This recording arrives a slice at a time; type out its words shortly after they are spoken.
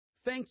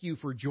Thank you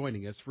for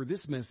joining us for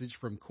this message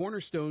from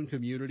Cornerstone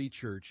Community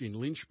Church in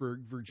Lynchburg,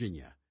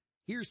 Virginia.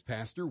 Here's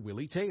Pastor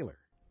Willie Taylor.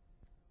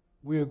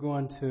 We are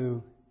going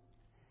to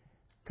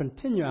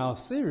continue our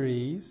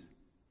series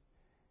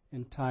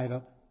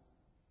entitled,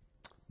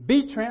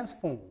 Be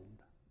Transformed.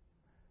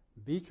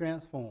 Be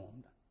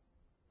Transformed.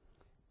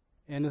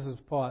 And this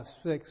is part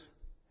 6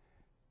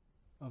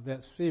 of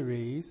that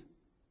series.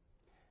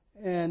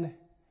 And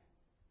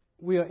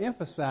we are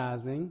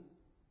emphasizing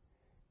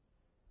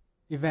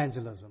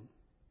evangelism.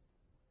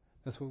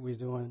 That's what we're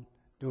doing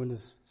during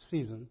this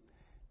season.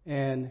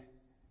 And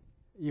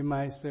you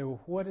might say, well,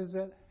 what does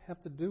that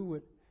have to do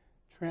with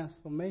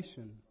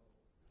transformation?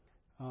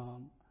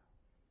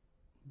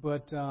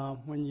 But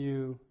when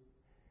you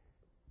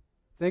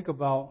think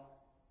about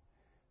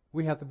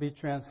we have to be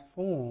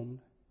transformed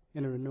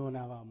in the renewing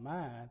of our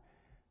mind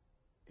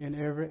in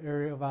every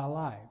area of our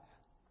lives.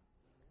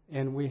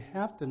 And we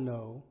have to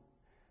know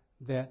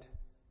that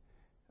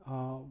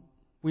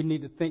we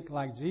need to think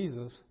like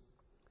Jesus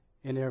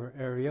in every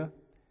area,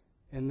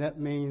 and that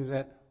means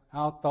that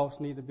our thoughts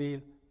need to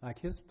be like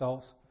his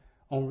thoughts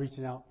on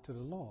reaching out to the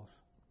lost.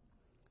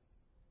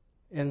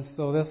 And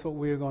so that's what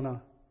we're going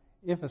to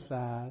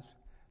emphasize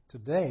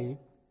today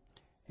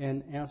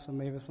and answer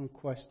maybe some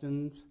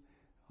questions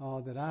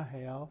that I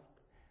have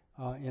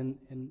and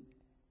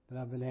that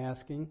I've been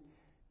asking.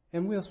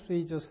 And we'll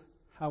see just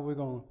how we're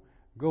going to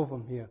go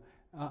from here.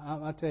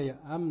 I tell you,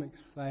 I'm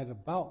excited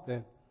about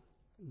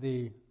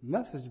the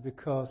message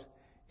because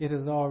it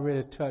has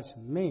already touched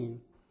me,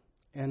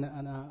 and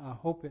I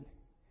hope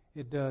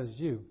it does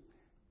you.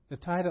 The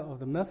title of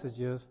the message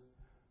is,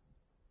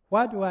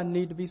 Why Do I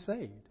Need to Be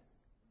Saved?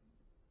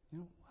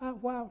 You know,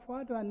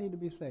 why do I need to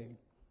be saved?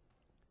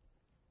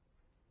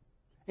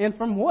 And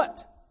from what?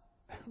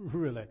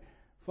 Really,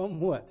 from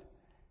what?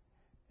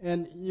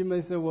 And you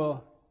may say,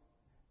 well,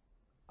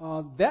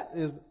 that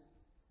is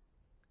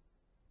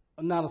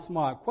not a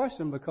smart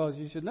question because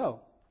you should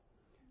know.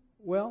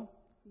 Well,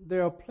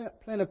 there are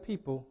plenty of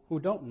people who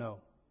don't know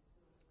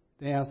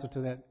the answer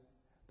to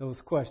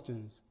those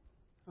questions.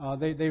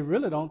 They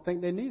really don't think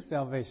they need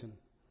salvation,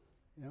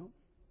 you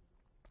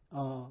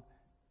know.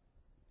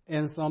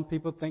 And some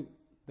people think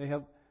they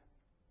have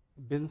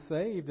been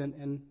saved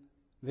and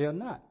they are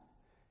not.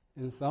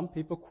 And some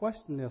people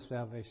question their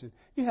salvation.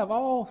 You have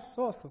all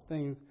sorts of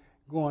things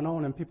going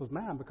on in people's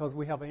mind because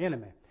we have an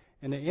enemy.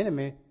 And the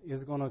enemy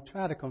is going to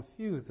try to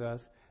confuse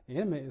us. The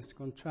enemy is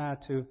going to try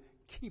to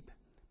keep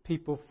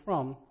people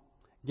from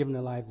giving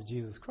their lives to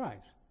Jesus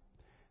Christ.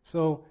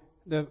 So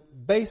the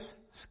base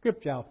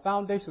scripture, our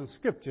foundational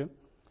scripture,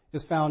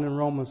 is found in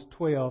Romans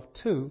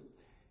 12:2.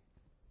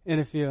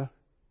 And if you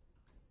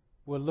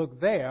will look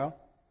there,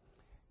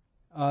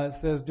 it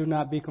says, do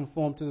not be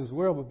conformed to this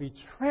world, but be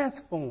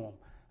transformed.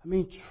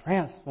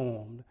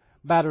 Transformed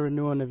by the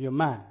renewing of your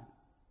mind.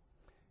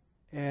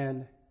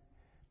 And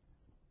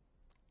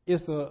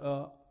it's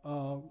a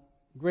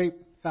great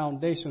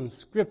foundation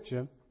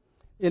scripture.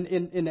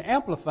 In the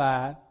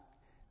Amplified,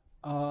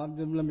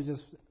 let me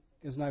just,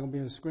 it's not going to be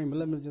on the screen, but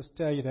let me just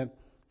tell you that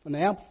from the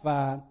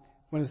Amplified,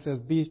 when it says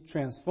be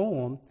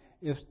transformed,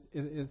 it's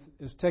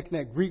taking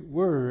that Greek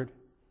word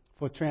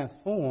for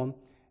transform,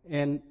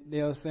 and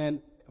they're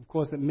saying, of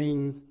course, it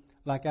means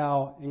like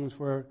our English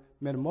word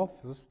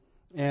metamorphosis,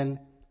 and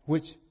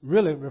which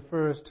really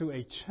refers to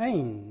a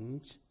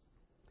change.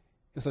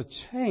 It's a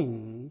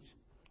change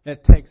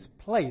that takes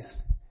place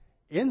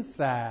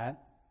inside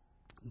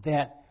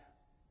that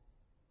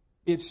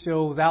it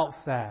shows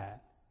outside.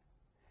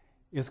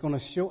 It's going to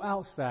show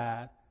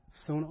outside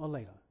sooner or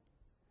later.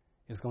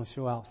 It's going to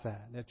show outside,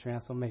 that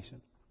transformation,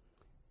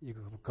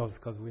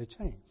 because we're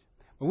changed.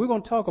 But we're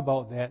going to talk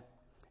about that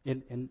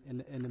in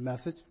the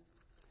message.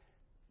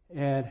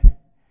 And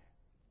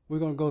we're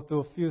going to go through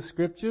a few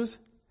scriptures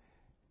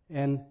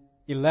and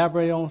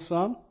elaborate on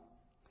some.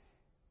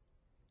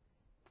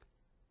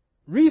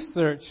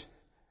 Research,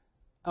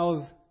 I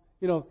was,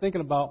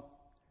 thinking about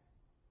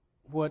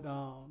what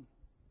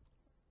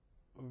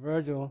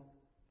Virgil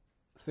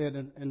said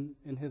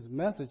in his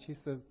message. He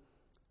said,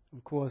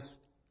 of course,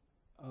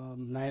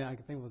 I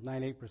think it was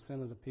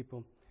 98% of the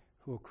people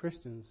who are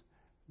Christians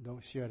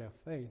don't share their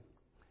faith.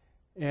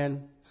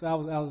 And so I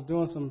was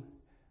doing some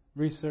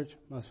research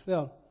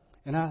myself,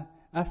 and I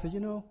said,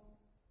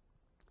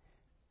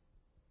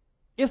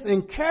 it's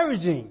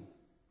encouraging.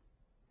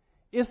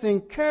 It's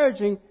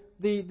encouraging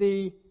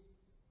the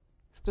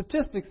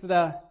statistics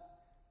that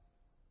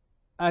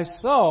I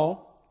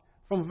saw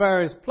from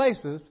various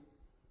places.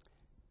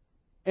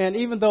 And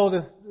even though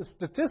the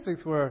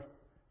statistics were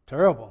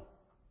terrible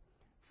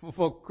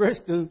for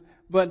Christians,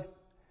 but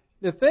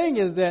the thing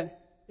is that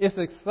it's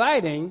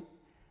exciting,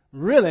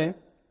 really,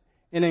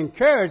 and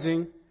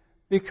encouraging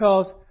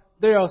because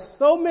there are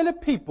so many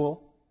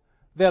people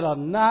that are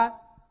not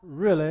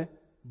really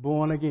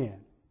born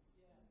again.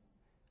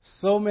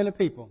 So many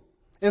people.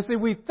 And see,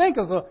 we think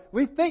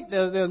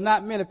there's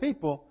not many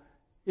people,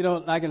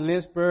 like in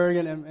Lynchburg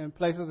and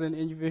places, and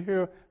if you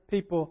hear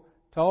people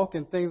talk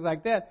and things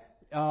like that,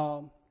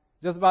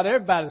 just about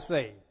everybody's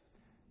saved,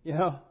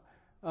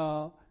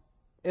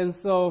 And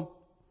so,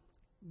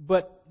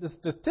 but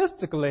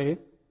statistically,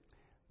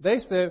 they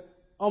said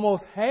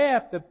almost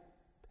half the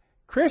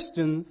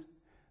Christians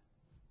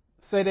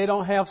say they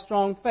don't have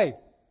strong faith.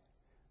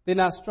 They're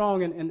not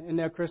strong in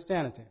their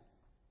Christianity.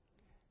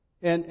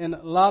 And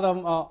a lot of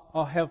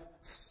them have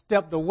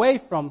stepped away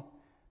from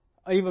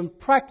even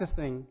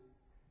practicing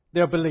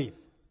their belief.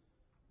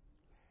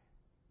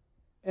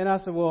 And I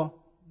said,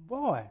 well,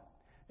 boy.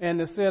 And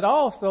it said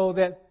also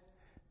that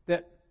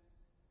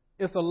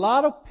it's a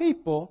lot of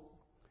people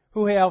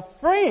who have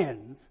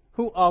friends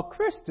who are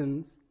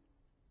Christians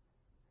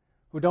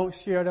who don't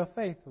share their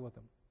faith with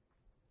them.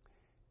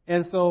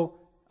 And so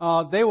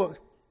they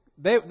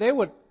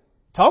would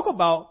talk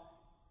about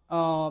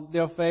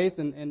their faith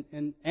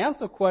and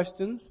answer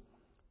questions,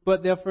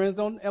 but their friends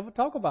don't ever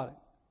talk about it.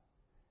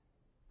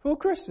 Who are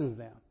Christians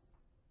now?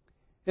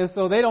 And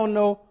so they don't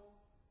know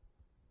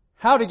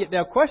how to get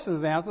their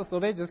questions answered, so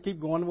they just keep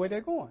going the way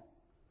they're going.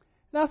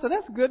 Now, so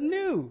that's good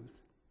news.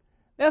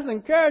 That's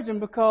encouraging,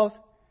 because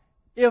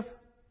if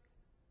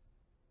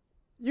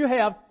you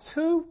have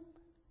 2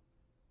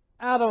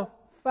 out of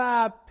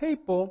 5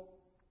 people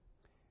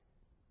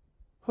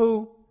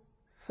who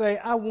say,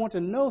 I want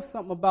to know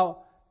something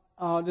about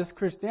this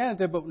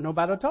Christianity, but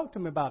nobody will talk to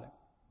me about it,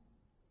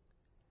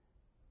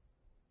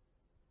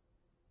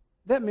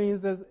 that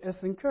means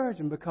it's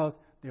encouraging, because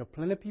there are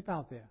plenty of people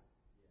out there.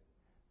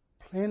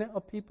 Plenty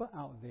of people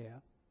out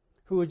there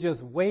who are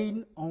just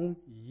waiting on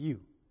you.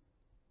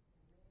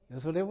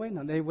 That's what they're waiting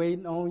on. They're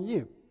waiting on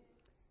you.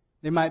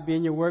 They might be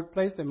in your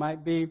workplace. They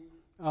might be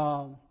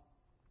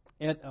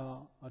at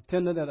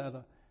attendant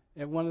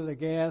at one of the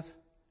gas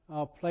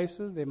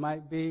places. They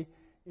might be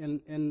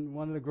in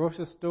one of the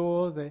grocery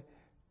stores. They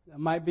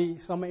might be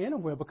somewhere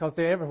anywhere, because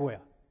they're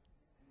everywhere.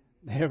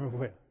 They're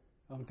everywhere.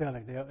 I'm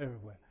telling you, they're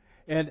everywhere.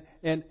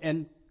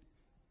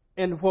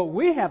 And what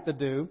we have to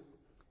do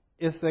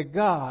is say,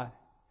 God,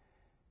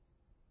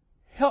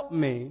 help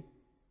me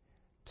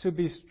to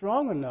be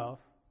strong enough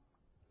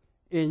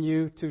in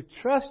you to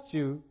trust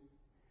you,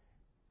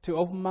 to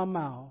open my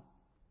mouth,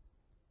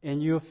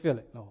 and you'll fill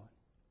it, Lord.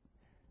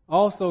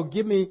 Also,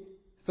 give me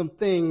some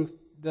things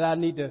that I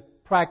need to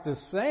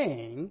practice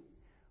saying,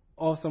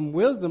 or some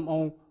wisdom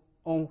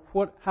on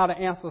how to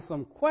answer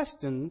some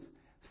questions,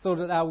 so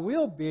that I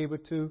will be able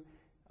to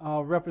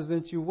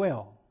represent you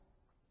well.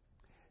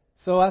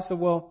 So I said,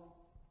 well,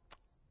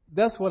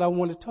 that's what I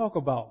want to talk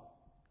about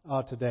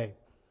today.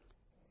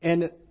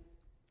 And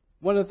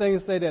one of the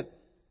things say that,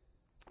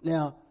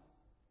 now,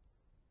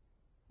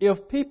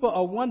 if people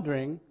are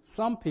wondering,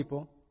 some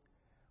people,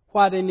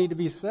 why they need to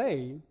be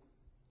saved,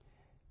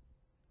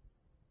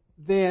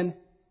 then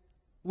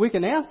we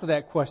can answer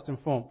that question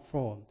for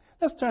them.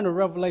 Let's turn to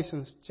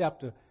Revelation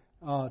chapter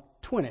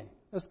 20.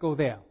 Let's go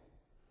there.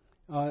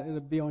 It'll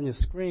be on your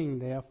screen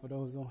there for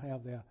those who don't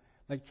have their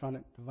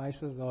electronic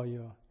devices or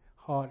your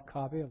hard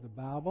copy of the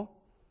Bible.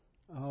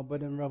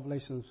 But in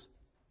Revelation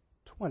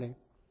 20,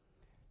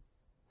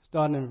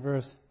 starting in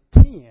verse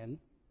 10,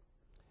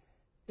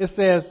 it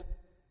says,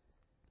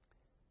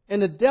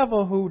 and the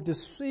devil who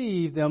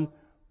deceived them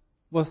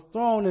was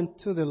thrown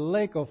into the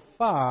lake of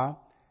fire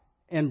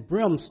and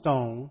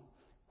brimstone,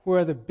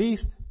 where the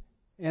beast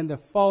and the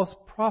false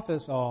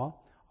prophets are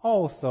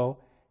also,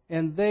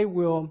 and they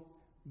will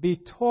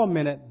be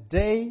tormented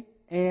day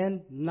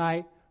and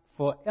night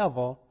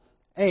forever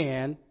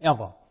and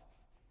ever.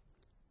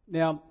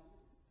 Now,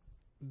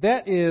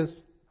 that is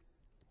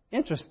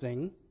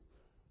interesting,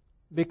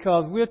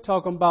 because we're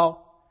talking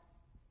about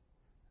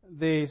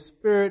the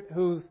spirit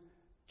who's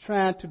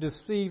trying to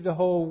deceive the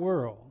whole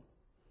world,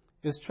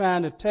 is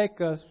trying to take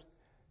us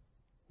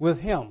with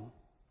him.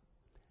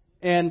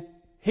 And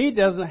he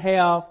doesn't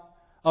have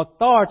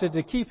authority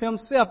to keep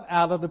himself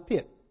out of the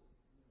pit,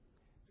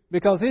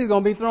 because he's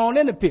going to be thrown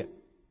in the pit.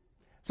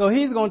 So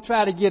he's going to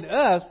try to get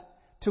us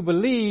to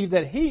believe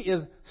that he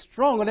is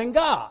stronger than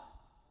God,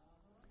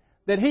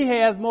 that he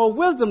has more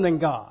wisdom than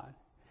God,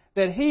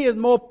 that he is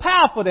more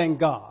powerful than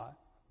God.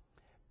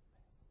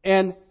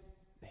 And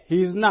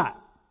he's not.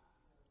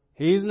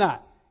 He's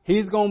not.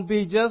 He's going to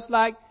be just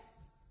like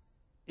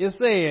it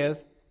says.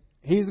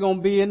 He's going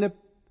to be in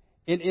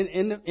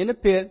the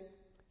pit.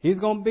 He's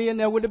going to be in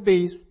there with the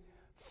beast,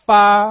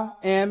 fire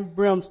and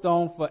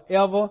brimstone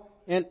forever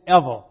and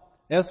ever.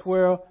 That's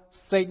where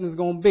Satan is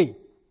going to be.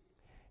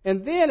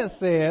 And then it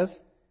says,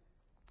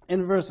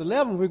 in verse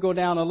 11, we go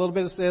down a little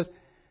bit, it says,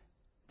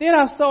 then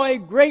I saw a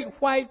great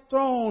white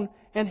throne,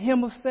 and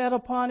him who sat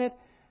upon it,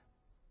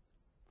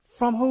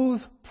 from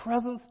whose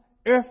presence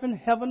earth and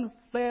heaven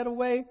fled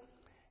away,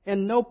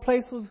 and no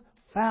place was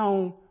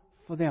found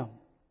for them.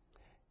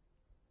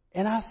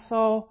 And I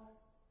saw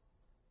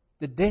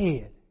the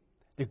dead,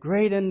 the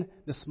great and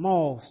the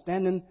small,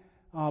 standing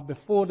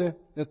before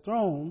the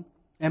throne,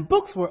 and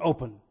books were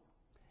opened.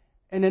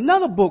 And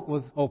another book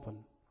was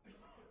opened,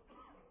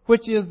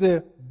 which is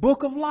the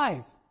book of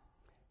life.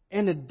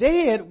 And the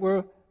dead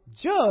were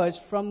judged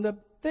from the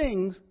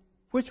things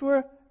which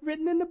were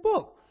written in the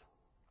books,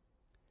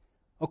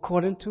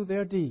 according to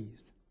their deeds.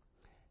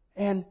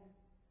 And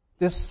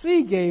the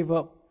sea gave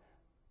up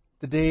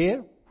the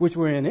dead, which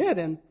were in it,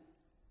 and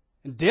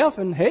death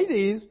and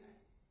Hades,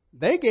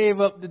 they gave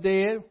up the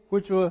dead,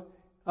 which were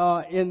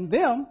in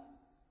them,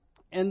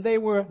 and they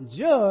were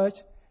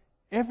judged,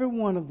 every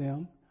one of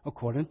them,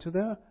 according to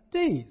their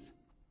deeds.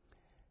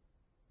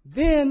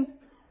 Then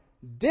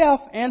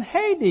death and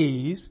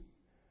Hades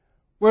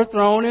were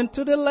thrown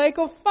into the lake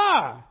of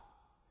fire.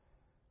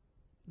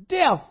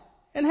 Death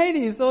and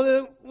Hades, so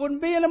there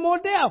wouldn't be any more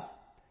death,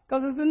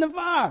 because it's in the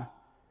fire.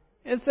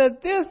 It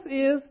said this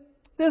is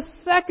the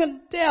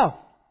second death,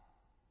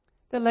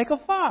 the lake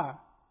of fire.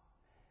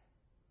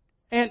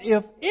 And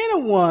if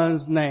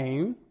anyone's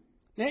name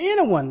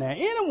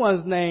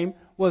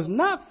was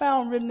not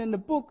found written in the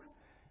book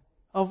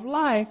of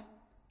life,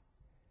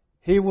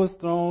 he was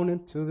thrown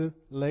into the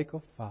lake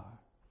of fire.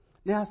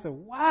 Now I said,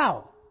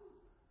 wow.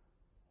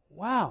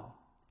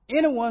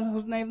 Anyone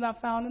whose name is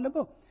not found in the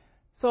book.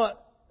 So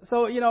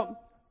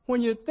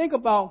when you think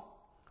about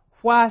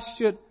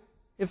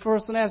if a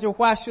person asks you,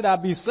 why should I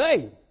be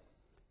saved?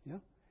 Yeah.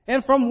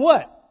 And from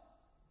what?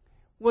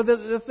 Well,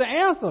 that's the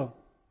answer.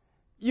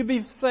 You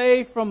be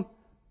saved from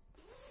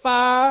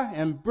fire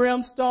and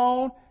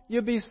brimstone.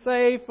 You'll be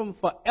saved from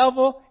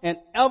forever and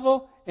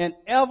ever and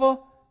ever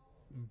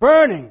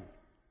burning.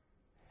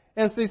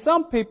 And see,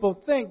 some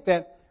people think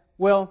that,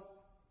 well,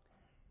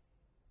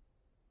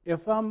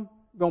 if I'm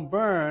going to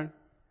burn,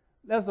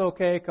 that's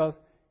okay because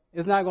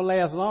it's not going to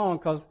last long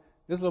because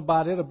this little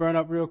body will burn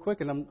up real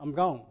quick and I'm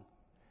gone.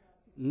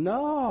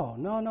 No.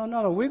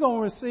 We're going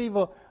to receive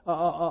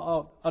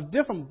a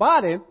different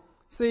body.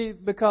 See,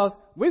 because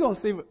we're going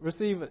to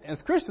receive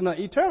as Christians an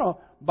eternal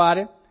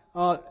body,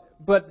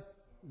 but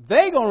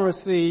they're going to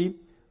receive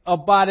a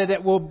body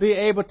that will be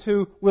able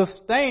to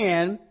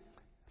withstand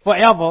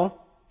forever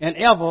and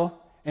ever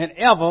and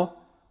ever,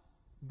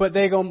 but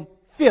they're going to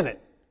feel it.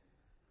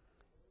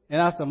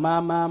 And I said, my.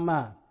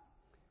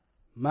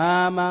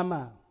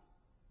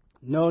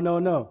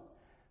 No.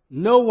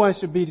 No one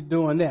should be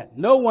doing that.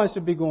 No one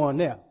should be going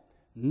there.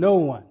 No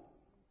one.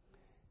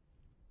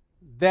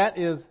 That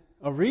is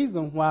a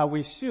reason why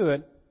we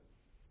should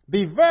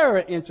be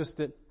very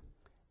interested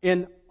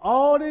in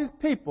all these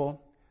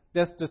people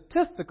that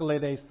statistically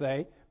they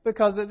say,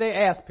 because they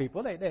ask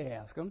people, they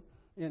ask them,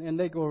 and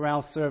they go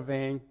around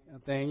surveying a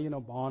thing,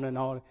 Barna and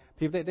all the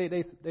people,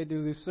 they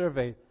do these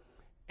surveys.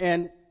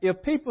 And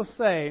if people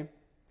say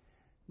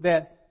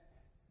that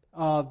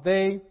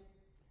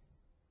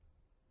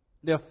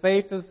their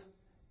faith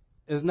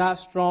is not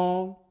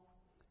strong,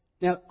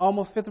 now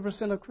almost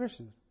 50% of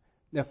Christians,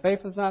 their faith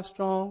is not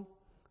strong,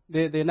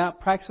 they're not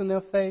practicing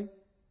their faith,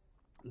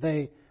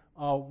 they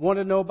want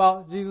to know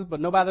about Jesus, but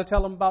nobody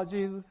tell them about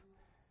Jesus.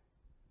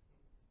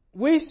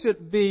 We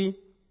should be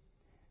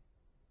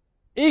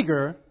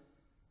eager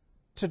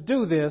to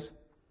do this,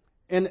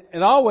 and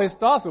it always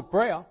starts with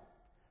prayer.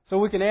 So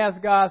we can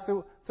ask God,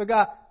 so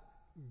God,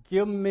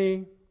 give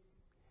me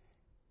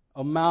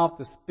a mouth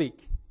to speak.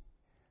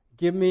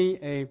 Give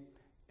me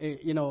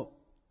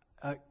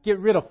get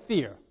rid of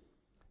fear.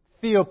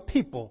 Fear of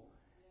people,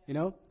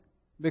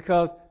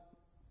 because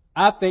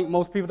I think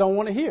most people don't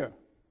want to hear.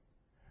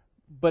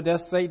 But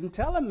that's Satan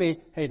telling me,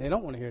 hey, they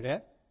don't want to hear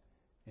that.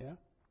 Yeah.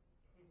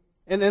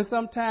 And then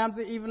sometimes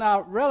even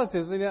our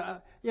relatives,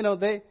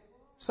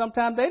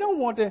 sometimes they don't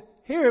want to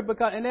hear it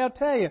and they'll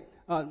tell you,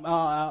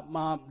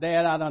 Mom,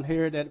 Dad, I don't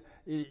hear that.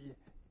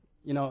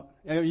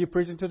 You're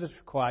preaching to the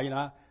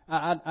choir.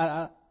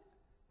 I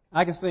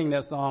can sing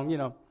that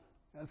song.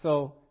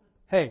 So,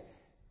 hey,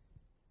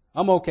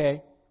 I'm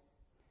okay.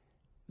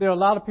 There are a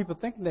lot of people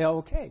thinking they're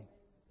okay.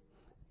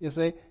 You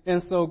see?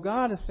 And so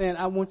God is saying,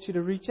 I want you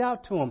to reach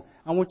out to them.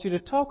 I want you to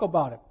talk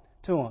about it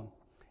to them.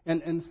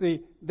 And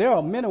see, there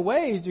are many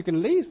ways you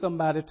can lead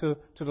somebody to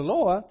the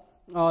Lord.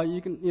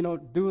 You can,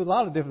 do a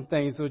lot of different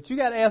things. So you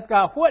got to ask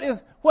God, what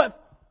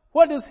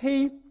does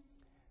He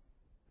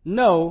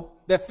know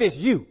that fits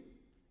you?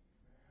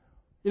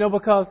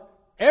 Because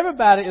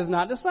everybody is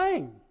not the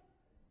same.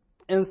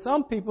 And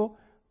some people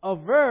are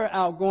very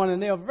outgoing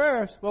and they're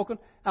very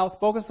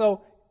outspoken.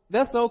 So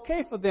that's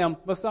okay for them,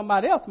 but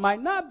somebody else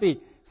might not be.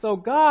 So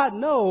God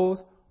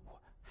knows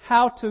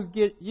how to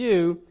get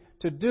you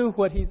to do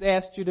what He's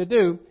asked you to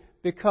do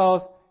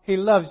because He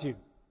loves you.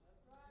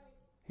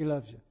 He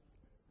loves you.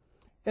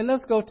 And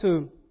let's go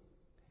to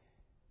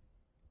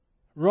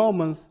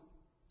Romans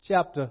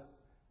chapter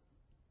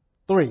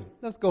 3.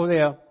 Let's go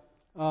there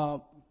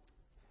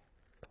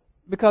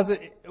because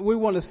we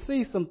want to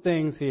see some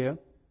things here.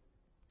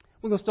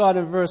 We're going to start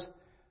in verse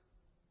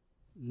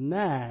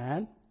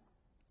 9.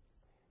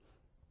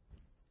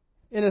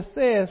 And it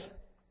says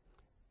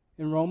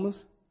in Romans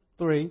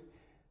 3,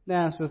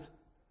 9 says,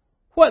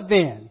 what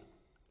then?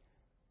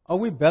 Are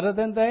we better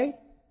than they?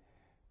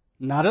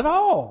 Not at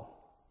all.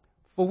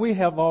 For we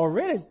have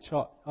already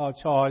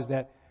charged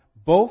that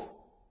both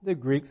the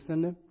Greeks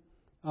and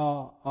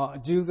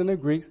the Jews and the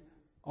Greeks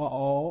are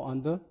all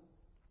under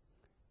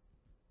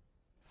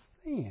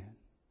sin.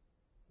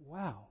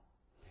 Wow.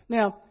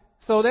 Now,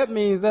 so that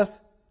means that's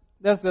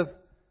just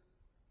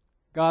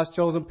God's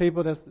chosen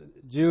people. That's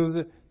Jews.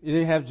 You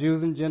didn't have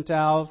Jews and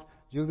Gentiles,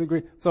 Jews and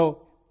Greeks.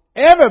 So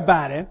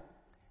everybody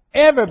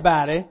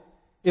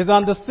is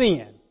under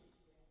sin.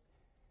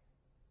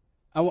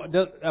 I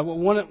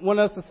want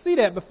us to see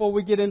that before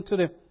we get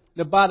into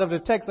the body of the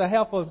text. I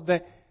have for us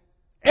that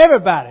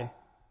everybody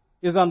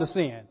is under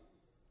sin.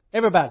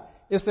 Everybody.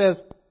 It says,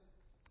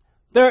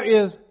 there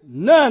is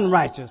none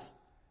righteous,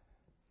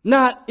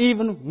 not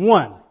even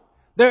one.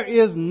 There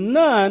is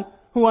none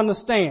who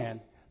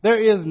understand. There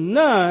is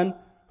none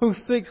who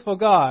seeks for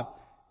God.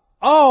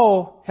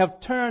 All have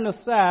turned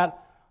aside.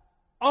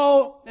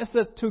 All, it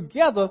said,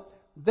 together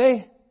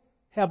they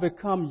have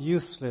become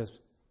useless.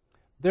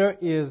 There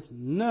is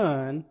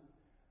none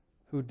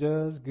who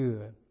does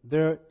good.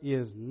 There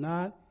is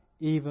not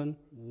even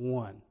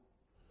one.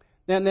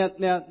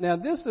 Now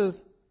this is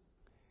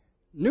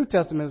New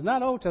Testament. It's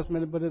not Old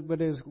Testament,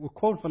 but it's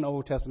quoted from the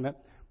Old Testament.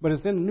 But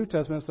it's in the New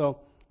Testament, so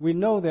we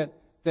know that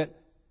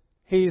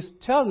he's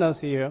telling us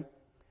here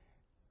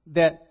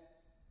that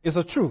it's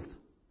a truth.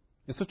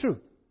 It's a truth.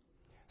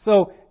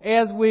 So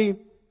as we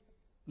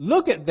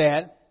look at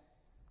that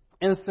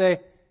and say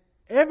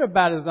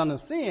everybody's under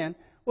sin,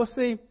 well,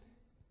 see,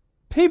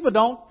 people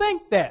don't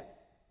think that.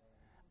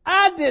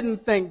 I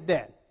didn't think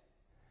that.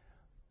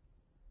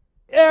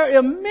 There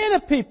are many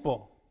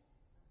people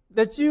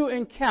that you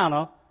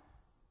encounter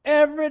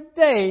every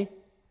day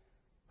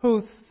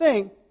who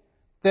think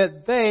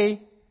that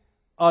they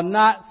are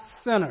not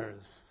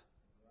sinners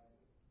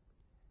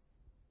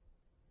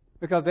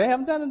because they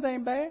haven't done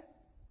anything bad,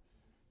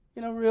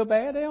 real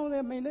bad. They don't.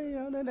 I mean,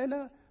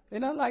 they're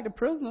not like the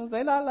prisoners.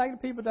 They're not like the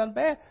people done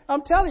bad.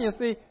 I'm telling you.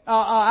 See,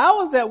 I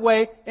was that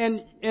way,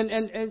 and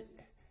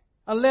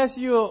unless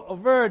you're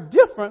very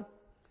different,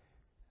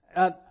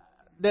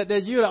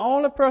 that you're the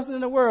only person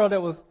in the world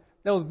that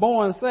was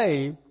born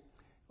saved.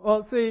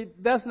 Well, see,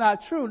 that's not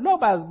true.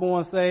 Nobody's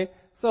born saved.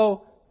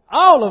 So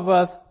all of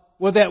us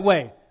were that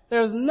way.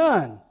 There's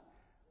none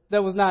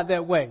that was not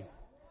that way.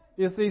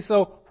 You see,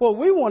 so what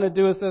we want to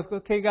do is say,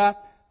 okay, God,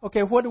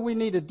 okay, what do we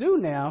need to do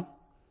now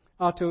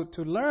to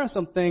learn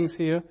some things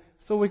here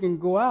so we can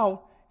go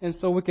out and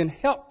so we can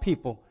help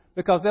people?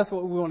 Because that's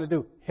what we want to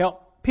do,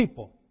 help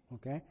people,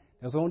 okay?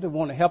 That's what we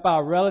want to help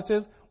our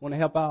relatives, want to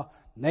help our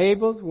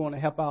neighbors, we want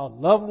to help our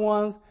loved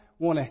ones,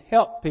 we want to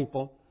help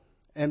people,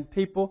 and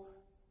people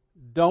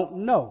don't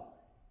know.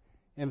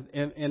 And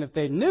if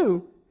they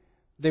knew,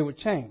 they would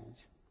change.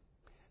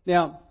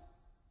 Now,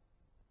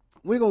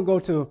 we're going to go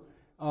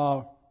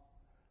to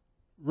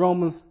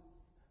Romans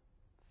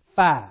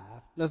 5.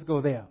 Let's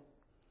go there.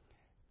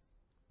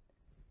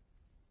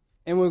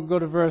 And we'll go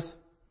to verse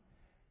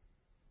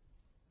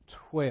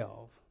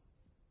 12.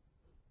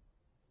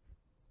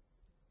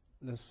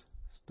 Let's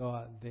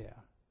start there.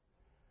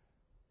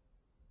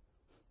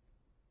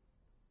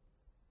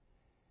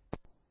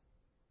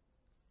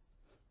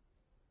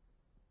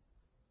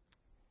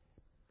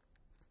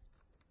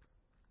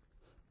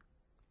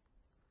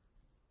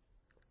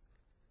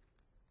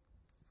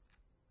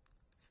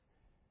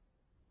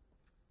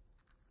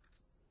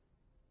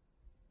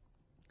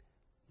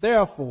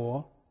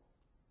 Therefore,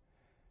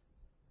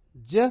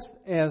 just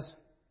as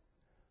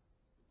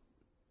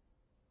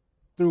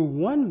through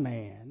one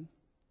man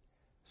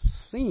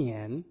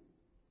sin,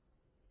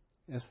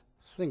 as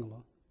singular,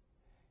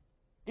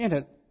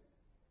 entered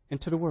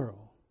into the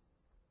world,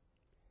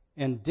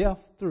 and death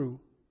through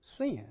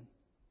sin.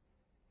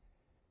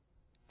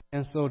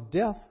 And so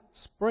death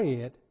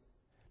spread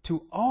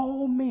to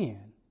all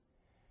men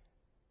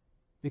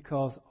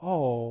because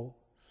all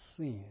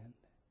sinned.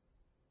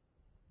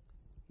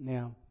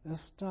 Now,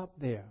 let's stop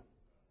there.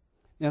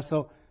 Now,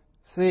 so,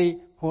 see,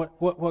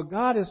 what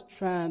God is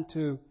trying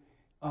to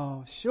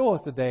show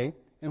us today,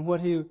 and what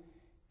He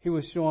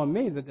was showing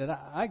me that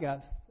I got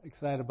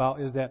excited about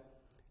is that,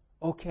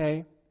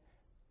 okay,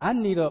 I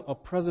need a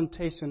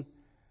presentation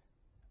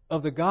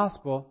of the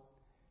gospel.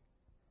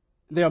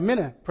 There are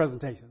many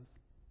presentations.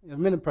 There are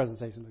many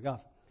presentations of the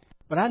gospel.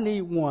 But I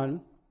need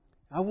one.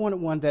 I wanted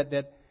one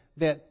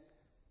that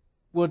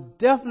will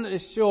definitely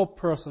show a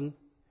person,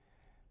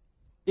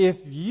 if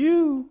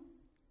you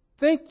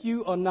think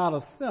you are not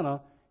a sinner,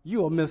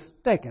 you are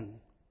mistaken.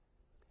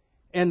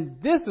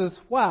 And this is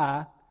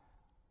why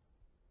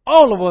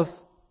all of us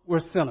were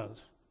sinners.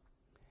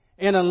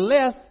 And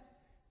unless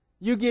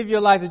you give your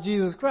life to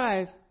Jesus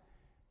Christ,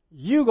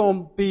 you're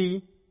going to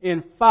be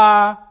in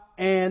fire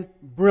and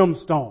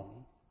brimstone.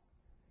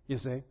 You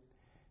see?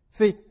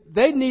 See,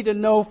 they need to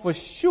know for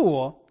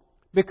sure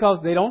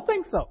because they don't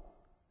think so.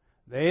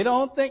 They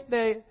don't think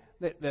they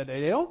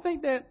don't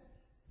think that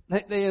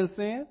they're in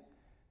sin.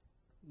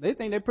 They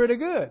think they're pretty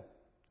good.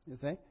 You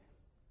see?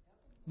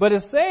 But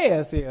it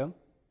says here,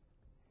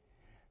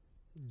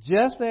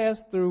 just as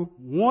through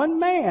one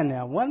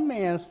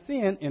man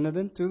sin entered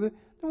into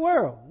the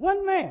world.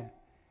 One man.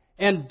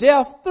 And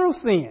death through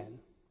sin.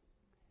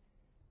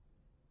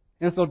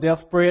 And so death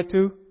spread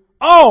to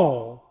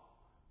all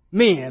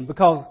men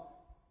because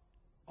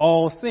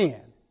all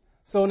sin.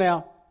 So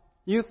now,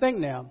 you think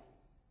now,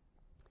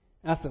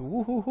 I said,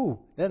 woo-hoo-hoo,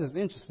 that is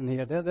interesting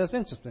here. That's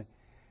interesting.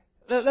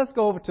 Let's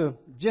go over to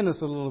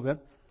Genesis a little bit.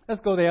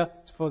 Let's go there.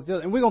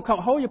 And we're going to come,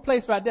 hold your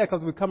place right there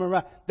because we're coming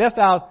right. That's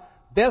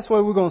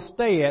where we're going to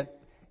stay at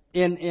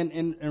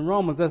in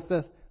Romans.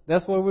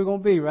 That's where we're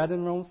going to be, right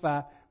in Romans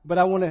 5. But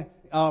I want to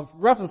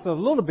reference it a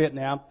little bit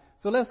now.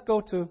 So let's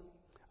go to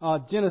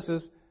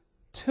Genesis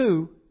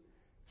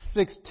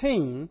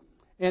 2:16.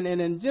 And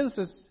in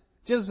Genesis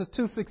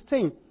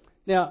 2:16,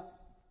 now,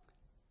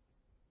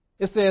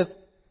 it says,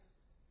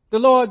 the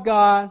Lord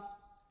God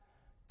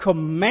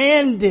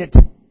commanded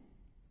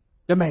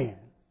the man,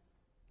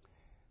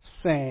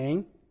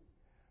 saying,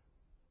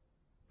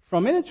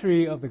 from any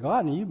tree of the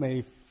garden you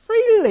may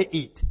freely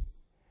eat,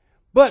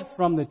 but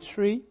from the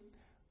tree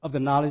of the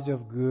knowledge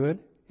of good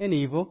and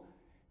evil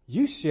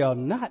you shall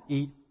not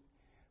eat,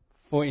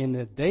 for in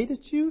the day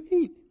that you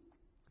eat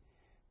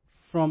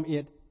from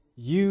it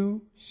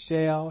you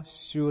shall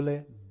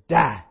surely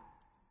die.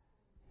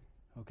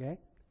 Okay?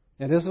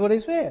 And this is what he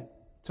said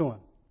to him,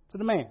 to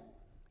the man.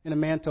 And the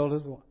man told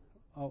his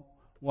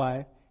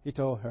wife, he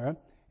told her,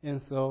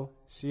 and so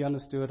she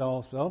understood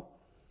also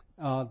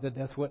that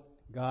that's what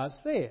God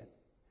said.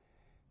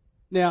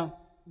 Now,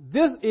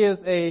 this is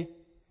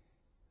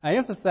I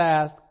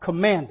emphasize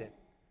commanded.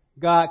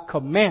 God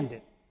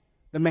commanded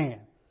the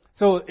man.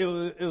 So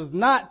it was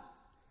not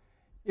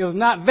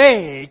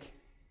vague.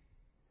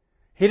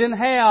 He didn't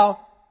have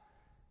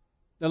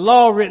the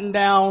law written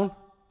down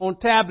on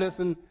tablets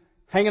and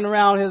hanging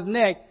around his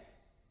neck.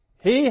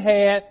 He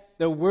had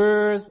the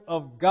words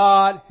of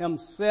God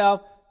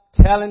himself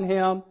telling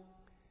him,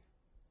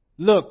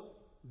 look,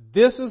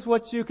 this is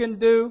what you can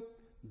do.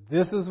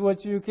 This is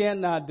what you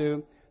cannot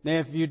do. Now,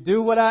 if you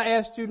do what I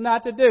asked you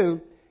not to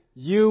do,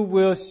 you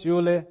will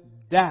surely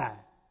die.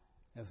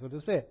 That's what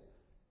it said.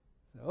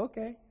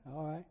 Okay,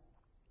 all right.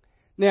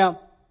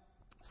 Now,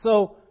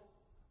 so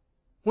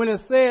when it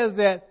says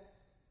that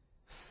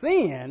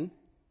sin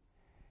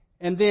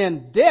and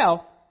then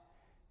death,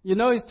 you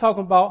know he's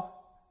talking about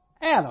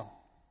Adam.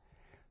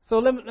 So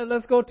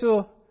let's go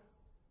to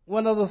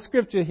one other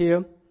scripture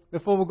here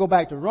before we go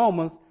back to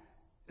Romans.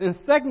 In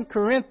 2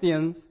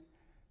 Corinthians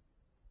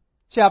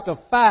chapter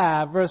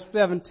 5, verse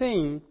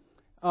 17,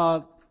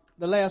 the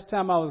last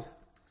time I was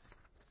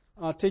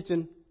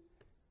teaching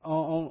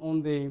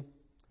on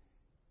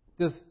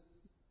this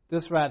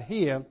right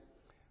here,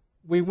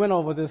 we went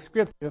over this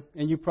scripture,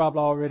 and you probably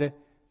already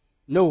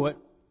know it.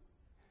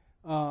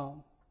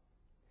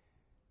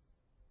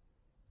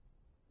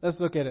 Let's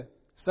look at it.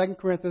 2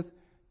 Corinthians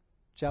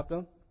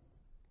chapter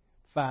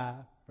 5,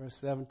 verse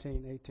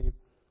 17, 18.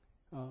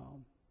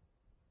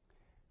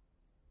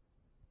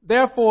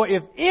 Therefore,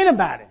 if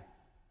anybody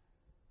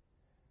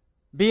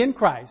be in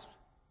Christ,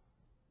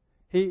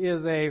 he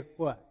is a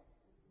what?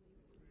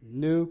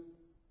 New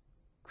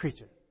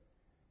creature.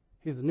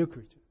 He's a new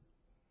creature.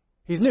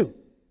 He's new.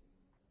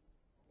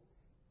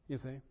 You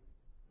see?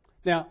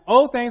 Now,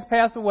 old things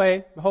pass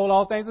away. Behold,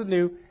 all things are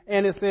new.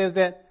 And it says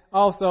that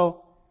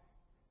also,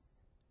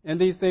 and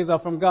these things are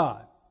from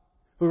God,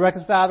 who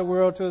reconciled the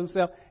world to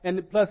himself.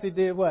 And plus he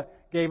did what?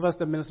 Gave us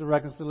the ministry of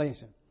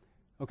reconciliation.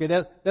 Okay,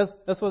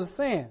 that's what it's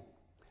saying.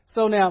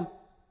 So now,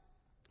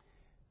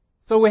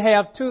 so we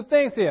have two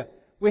things here.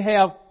 We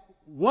have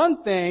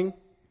one thing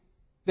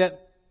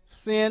that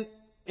sin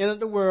entered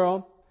the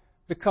world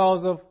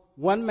because of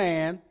one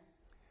man.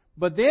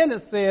 But then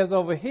it says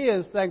over here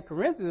in 2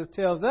 Corinthians, it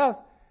tells us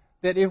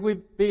that if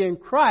we be in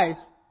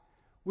Christ,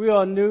 we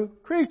are a new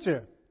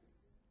creature.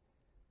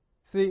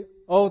 See,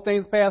 old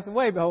things pass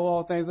away, behold,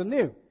 all things are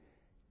new.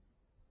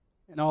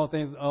 And all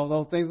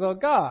those things are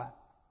God,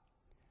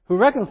 who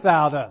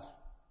reconciled us.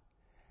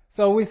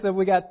 So we said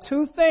we got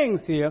two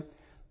things here.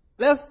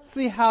 Let's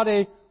see how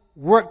they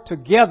work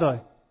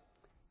together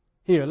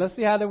here. Let's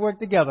see how they work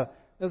together.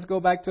 Let's go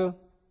back to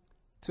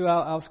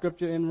our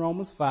scripture in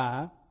Romans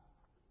 5.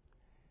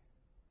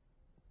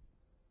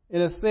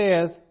 And it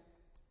says,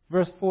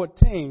 verse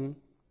 14,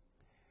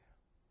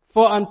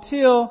 for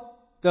until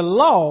the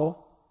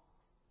law,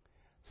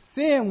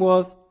 sin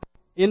was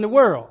in the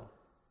world.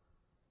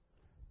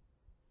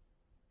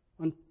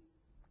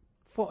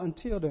 For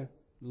until the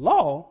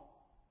law,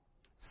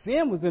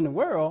 sin was in the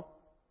world.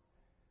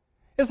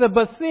 It said,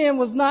 but sin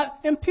was not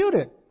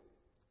imputed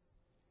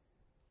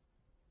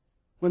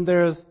when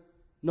there's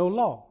no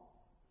law.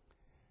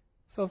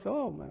 So,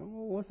 oh man,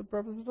 what's the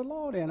purpose of the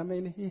law then? I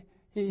mean,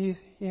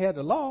 he had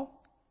the law,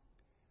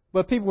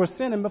 but people were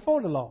sinning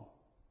before the law.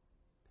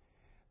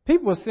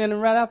 People were sinning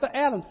right after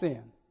Adam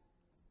sinned.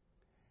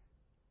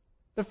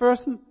 The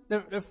first,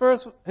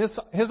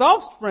 his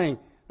offspring,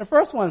 the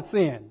first one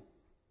sinned.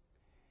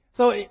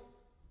 So it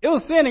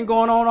was sinning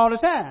going on all the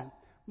time.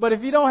 But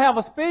if you don't have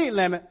a speed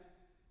limit,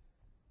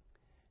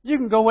 you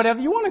can go wherever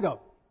you want to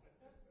go.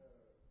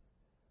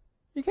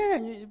 You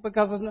can,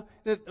 because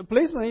the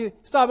policeman, he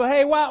stopped,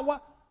 hey, why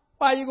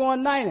are you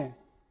going 90?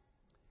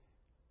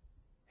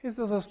 He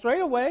says, a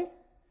straight away,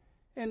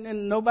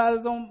 and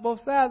nobody's on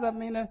both sides. I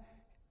mean,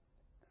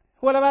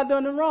 what have I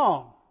done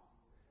wrong?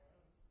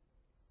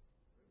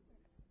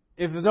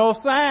 If there's no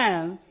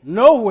signs,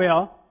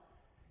 nowhere,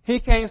 he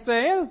can't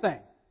say anything.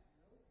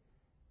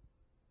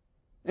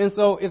 And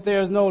so if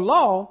there's no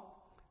law,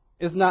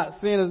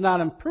 sin is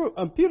not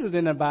imputed to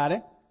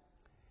anybody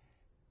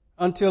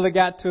until it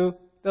got to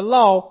the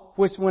law,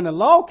 which when the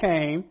law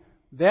came,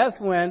 that's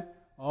when,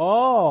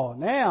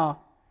 now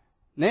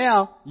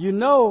you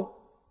know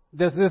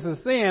this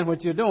is sin,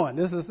 what you're doing.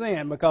 This is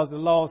sin because the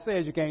law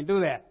says you can't do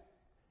that.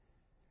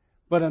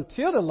 But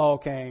until the law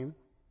came,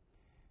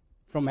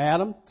 from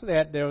Adam to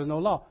that, there was no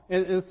law.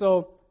 And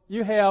so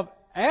you have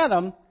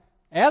Adam.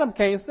 Adam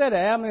can't say that.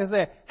 Adam can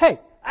say, hey,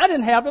 I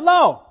didn't have the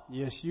law.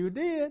 Yes, you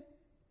did.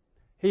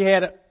 He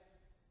had it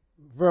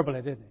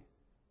verbally, didn't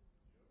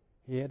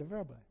he? He had it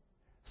verbally.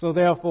 So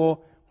therefore,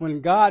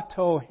 when God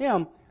told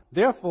him,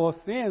 therefore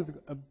sin is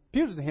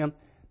imputed to him,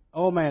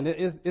 oh man,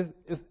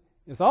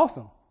 it's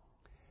awesome.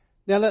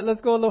 Now let's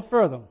go a little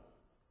further.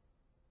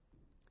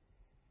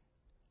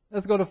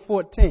 Let's go to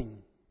 14.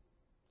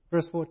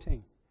 Verse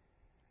 14.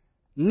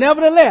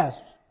 Nevertheless,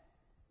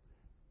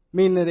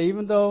 meaning that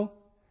even though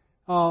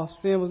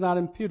sin was not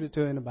imputed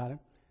to anybody,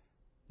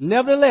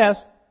 nevertheless,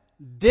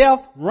 death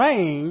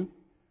reigned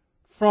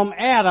from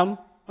Adam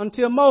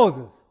until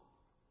Moses.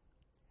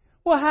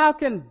 Well, how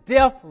can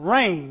death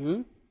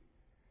reign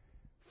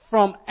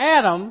from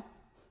Adam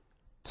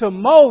to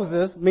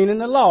Moses, meaning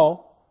the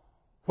law,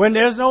 when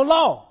there's no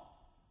law?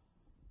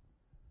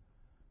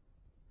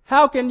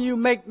 How can you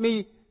make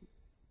me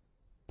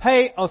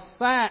pay a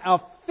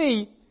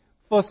fee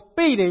for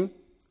speeding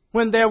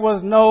when there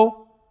was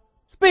no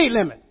speed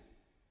limit?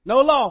 No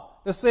law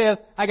that says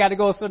I got to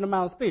go a certain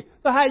amount of speed.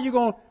 So how are you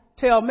going to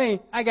tell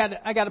me I got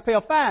to pay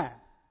a fine?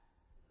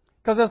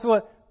 Because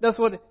that's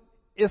what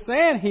it's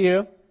saying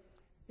here,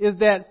 is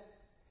that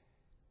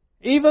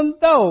even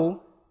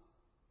though,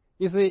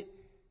 you see,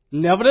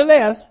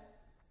 nevertheless,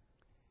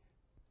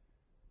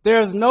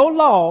 there's no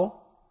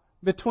law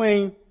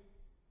between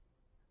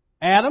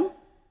Adam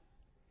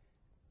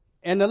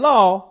and the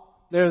law.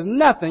 There's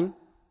nothing.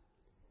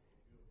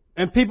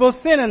 And people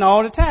sinning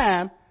all the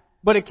time,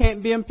 but it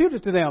can't be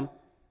imputed to them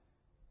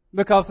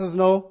because there's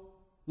no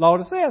law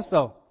that says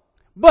so.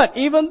 But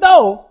even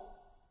though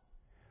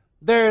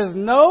there is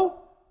no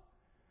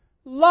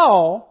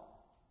law,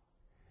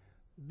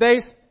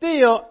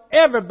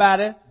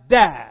 everybody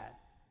died.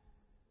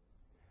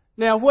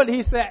 Now, what did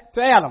he say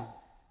to Adam?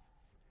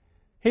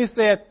 He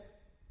said,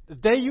 the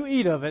day you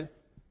eat of it,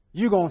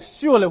 you're going to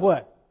surely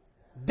what?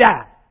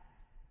 Die.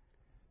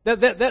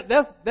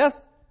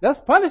 That's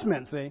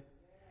punishment, see?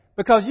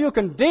 Because you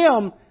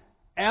condemn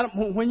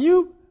Adam. When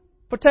you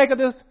partake of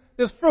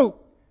this fruit,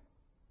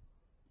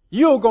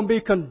 you're going to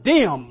be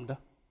condemned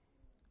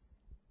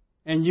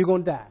and you're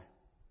going to die.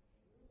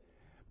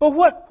 But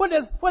what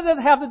does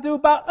it have to do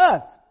about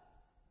us?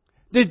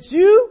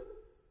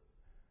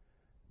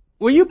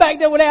 Were you back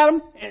there with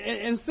Adam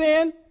and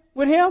sin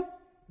with him?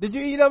 Did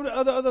you eat of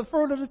the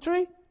fruit of the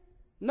tree?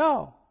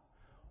 No.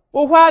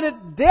 Well, why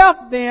did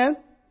death then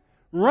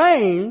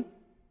reign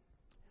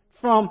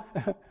from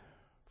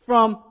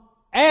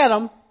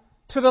Adam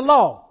to the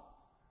law?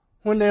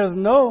 When there's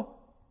no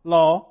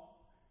law,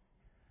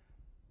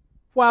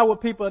 why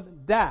would people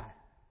die?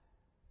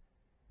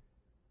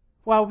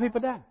 Why would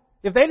people die?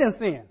 If they didn't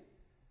sin.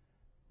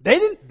 They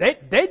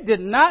did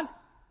not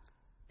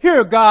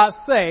hear God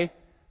say,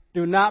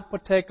 do not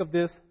partake of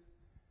this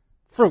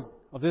fruit,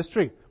 of this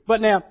tree.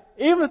 But now,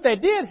 even if they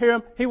did hear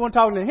him, he wasn't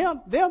talking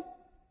to them,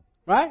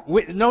 right?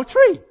 No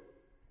tree.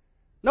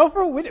 No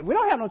fruit. We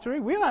don't have no tree.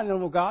 We're not in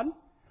no garden.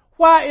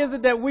 Why is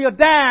it that we are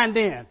dying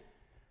then?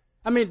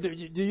 I mean,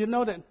 do you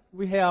know that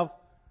we have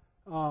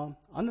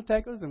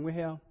undertakers and we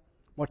have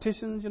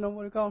morticians, you know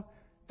what they call them?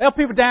 There are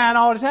people dying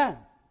all the time.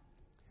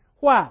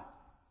 Why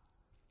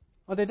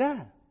are they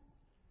dying?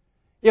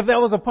 If there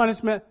was a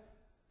punishment,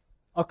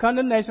 a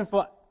condemnation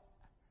for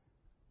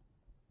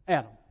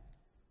Adam,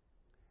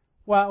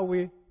 why are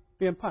we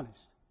being punished?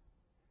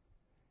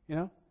 You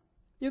know?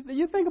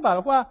 You think about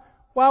it. Why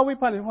are we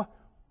punished?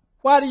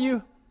 Why are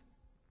you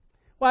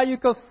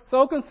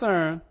so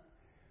concerned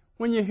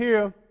when you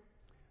hear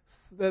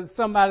that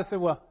somebody say,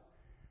 well,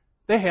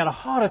 they had a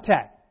heart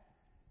attack?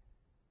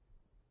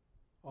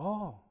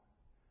 Oh.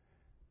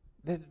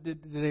 Did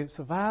they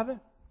survive it?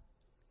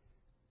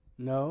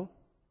 No.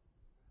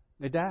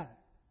 They died.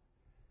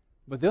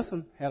 But this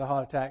one had a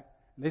heart attack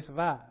and they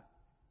survived.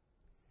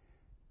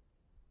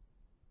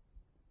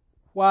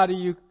 Why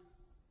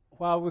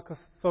are we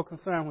so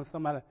concerned when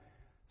somebody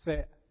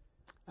say,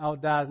 I was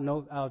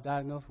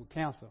diagnosed with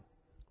cancer?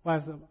 Why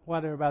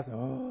did everybody say,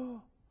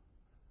 oh,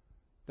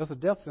 that's a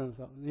death sentence,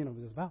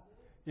 just about,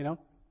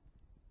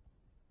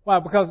 Why?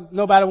 Because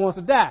nobody wants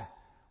to die.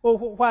 Well,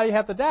 why do you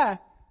have to die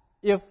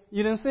if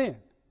you didn't sin?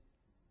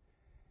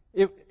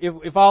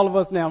 If all of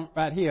us now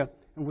right here,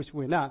 in which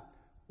we're not,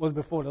 was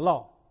before the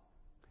law,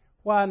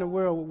 why in the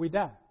world would we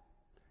die?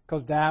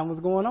 Because dying was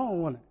going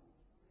on, wasn't it?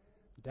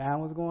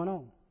 Dying was going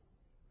on.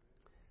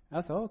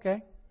 I said,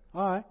 okay,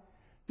 all right.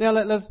 Now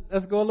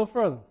let's go a little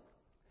further.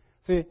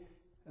 See,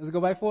 let's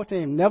go back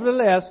 14.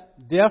 Nevertheless,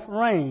 death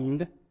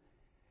reigned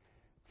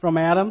from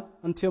Adam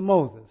until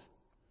Moses,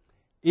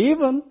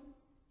 even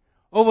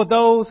over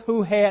those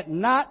who had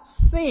not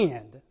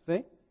sinned.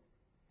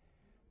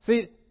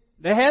 See,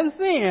 They hadn't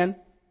sinned,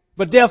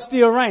 but death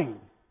still reigned.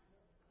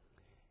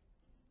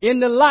 In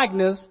the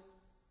likeness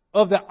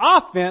of the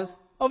offense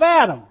of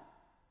Adam,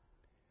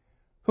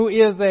 who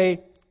is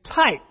a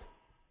type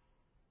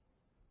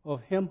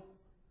of him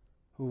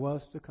who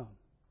was to come.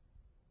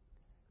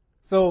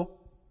 So,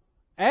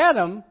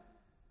 Adam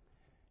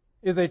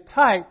is a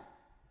type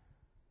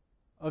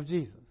of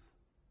Jesus.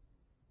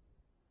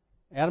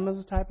 Adam is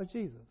a type of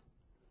Jesus.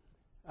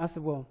 I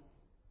said, well,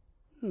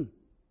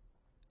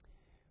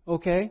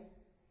 okay.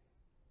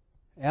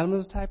 Adam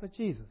is a type of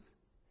Jesus.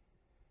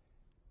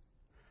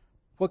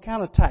 What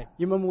kind of type?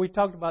 You remember we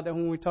talked about that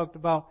when we talked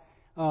about,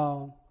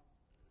 I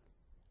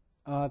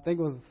think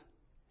it was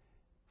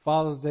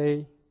Father's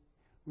Day.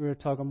 We were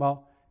talking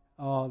about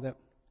that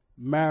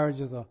marriage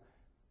is a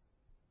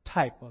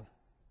type of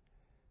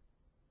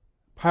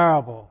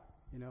parable.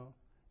 You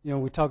know,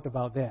 we talked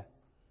about that.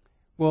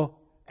 Well,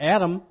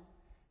 Adam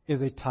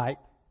is a type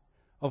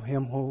of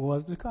him who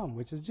was to come,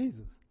 which is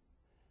Jesus.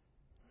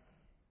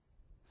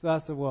 So I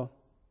said, well,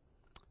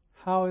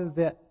 how is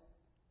that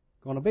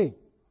going to be?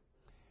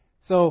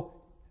 So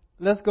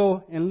let's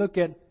go and look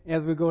at,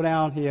 as we go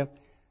down here,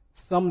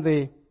 some of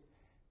the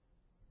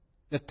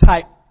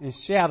type and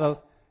shadows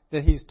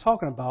that he's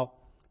talking about,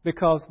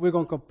 because we're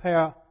going to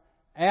compare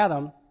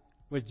Adam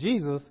with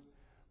Jesus,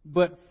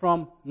 but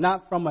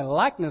not from a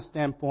likeness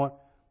standpoint,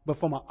 but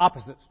from an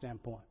opposite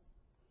standpoint.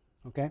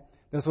 Okay?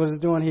 That's what he's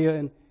doing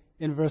here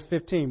in verse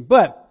 15.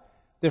 But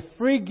the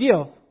free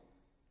gift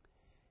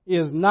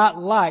is not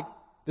like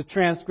the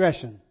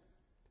transgression.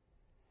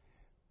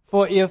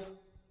 For if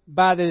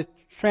by the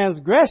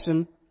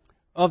transgression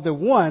of the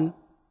one,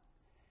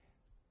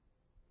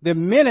 the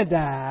many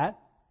died,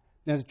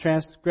 now the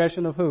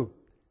transgression of who?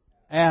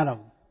 Adam.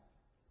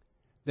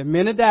 The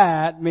many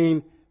died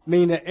mean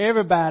that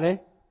everybody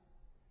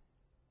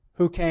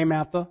who came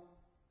after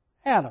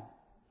Adam.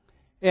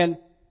 And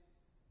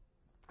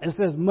it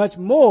says, much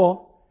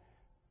more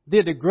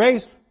did the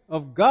grace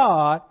of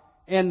God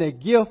and the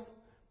gift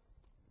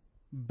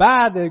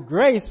by the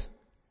grace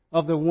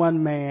of the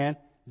one man,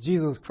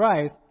 Jesus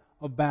Christ,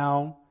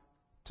 abound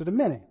to the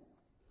many.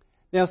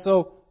 Now,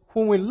 so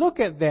when we look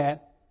at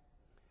that,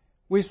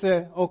 we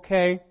say,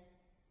 okay,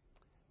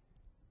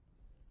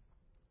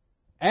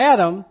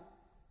 Adam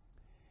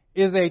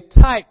is a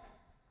type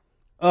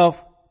of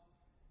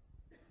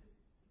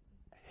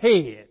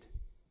head.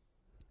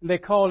 They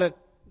call it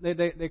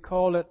in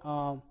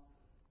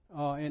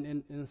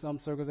some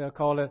circles they'll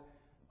call it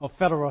a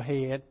federal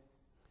head,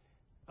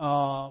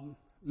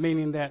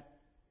 meaning that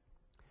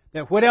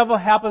whatever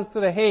happens to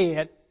the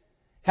head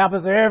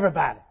happens to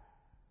everybody.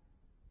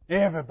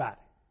 Everybody.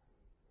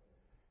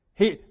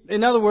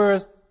 In other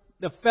words,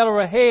 the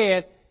federal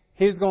head,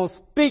 he's going to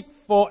speak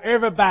for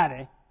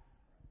everybody.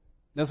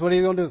 That's what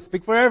he's going to do.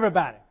 Speak for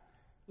everybody.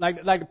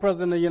 Like the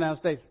president of the United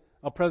States,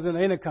 or president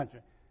of any country,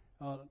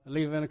 the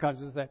leader of any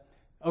country, to say,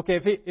 okay,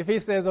 if he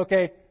says,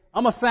 okay,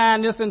 I'm going to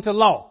sign this into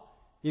law.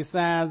 He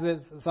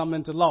signs something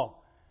into law.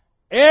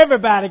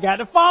 Everybody got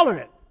to follow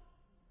it,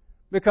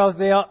 because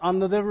they are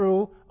under the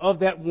rule of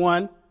that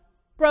one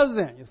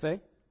president, you see.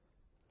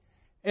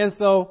 And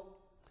so,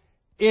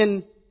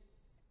 in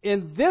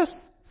this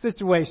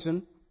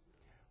situation,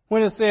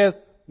 when it says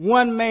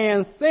one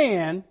man's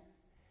sin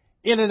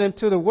entered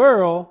into the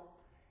world,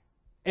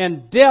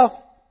 and death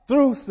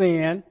through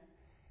sin,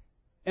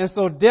 and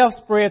so death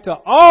spread to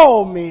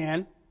all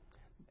men,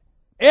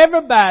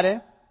 everybody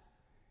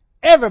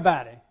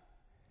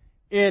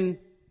in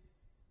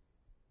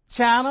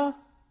China,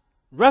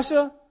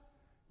 Russia,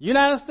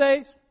 United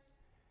States,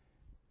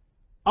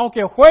 I don't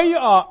care where you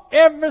are,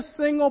 every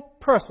single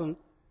person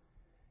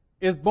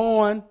is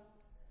born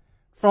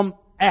from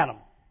Adam.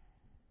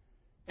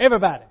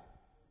 Everybody.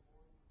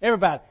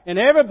 And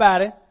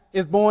everybody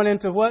is born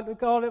into what they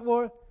call it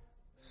word?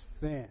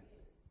 Sin.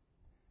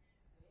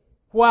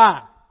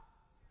 Why?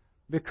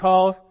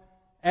 Because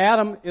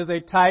Adam is a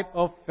type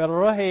of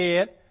federal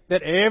head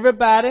that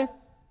everybody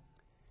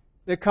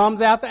that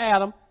comes after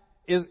Adam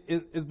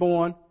is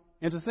born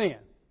into sin.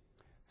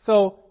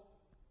 So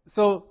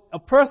a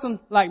person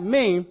like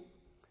me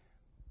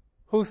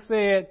who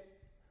said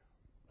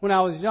when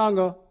I was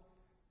younger,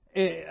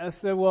 I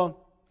said,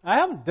 well, I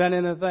haven't done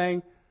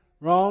anything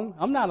wrong.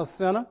 I'm not a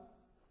sinner.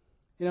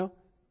 You know.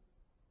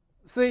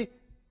 See,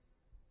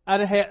 I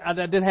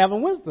didn't have a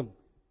wisdom.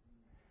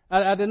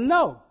 I didn't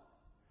know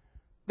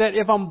that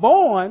if I'm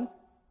born,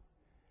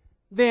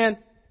 then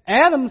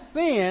Adam's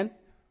sin,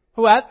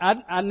 who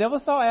I never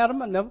saw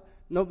Adam,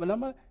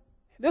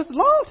 this is a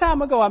long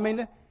time ago. I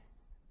mean,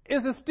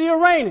 is it still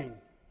reigning?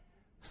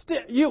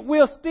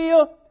 We're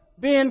still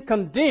being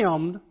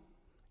condemned.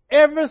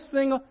 Every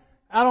single,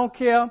 I don't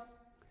care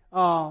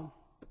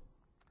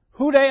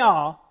who they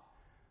are,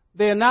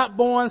 they're not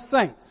born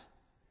saints.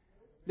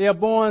 They're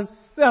born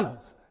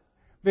sinners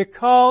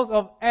because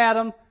of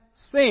Adam's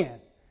sin.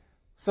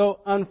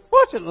 So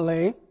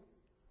unfortunately,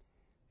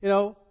 you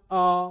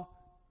know,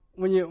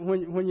 when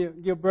you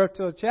give birth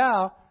to a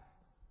child,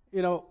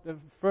 you know, the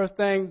first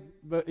thing,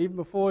 but even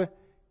before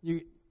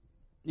you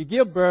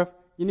give birth,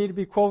 you need to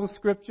be quoting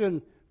scripture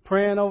and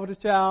praying over the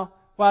child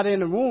while they're in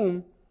the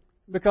womb,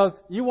 because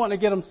you want to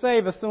get them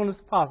saved as soon as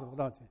possible,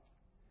 don't you?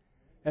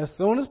 As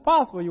soon as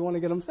possible, you want to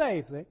get them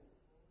saved, see?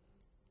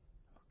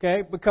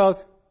 Okay, because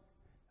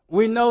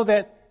we know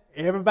that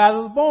everybody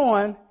who's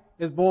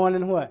born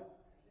in what?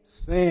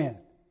 Sin,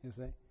 you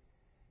see?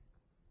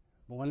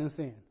 Born in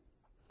sin.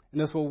 And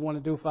that's what we want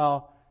to do for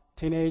our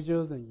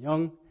teenagers and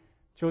young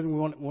children. We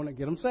want to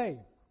get them saved.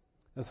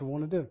 That's what we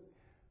want to do.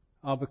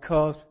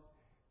 Because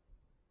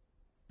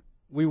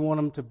we want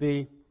them to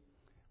be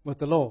with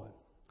the Lord.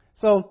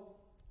 So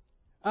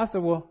I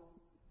said, well,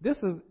 this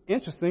is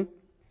interesting.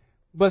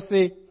 But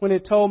see, when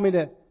it told me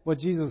that, well,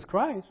 Jesus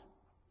Christ,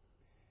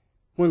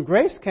 when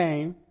grace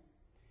came,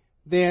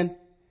 then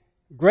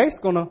grace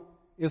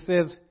it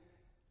says,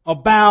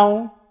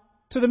 abound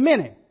to the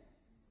many.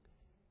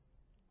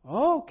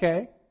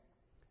 Okay.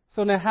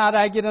 So now how do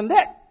I get on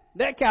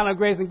that kind of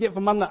grace and get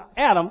from under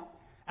Adam?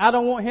 I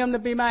don't want him to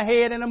be my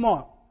head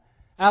anymore.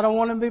 I don't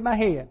want him to be my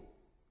head.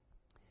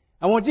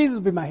 I want Jesus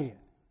to be my head.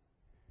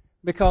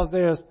 Because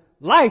there's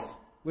life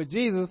with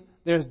Jesus,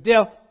 there's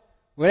death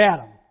with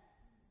Adam.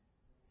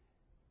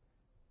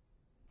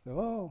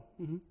 So,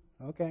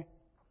 okay.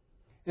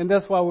 And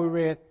that's why we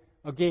read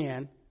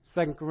again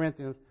 2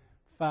 Corinthians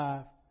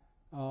 5,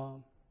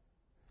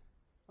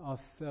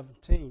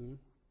 17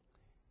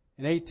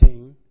 and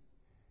 18.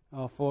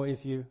 For if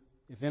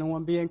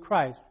anyone be in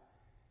Christ,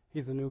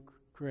 he's a new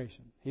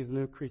creation. He's a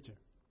new creature.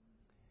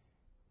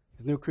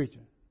 He's a new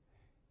creature.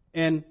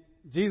 And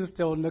Jesus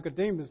told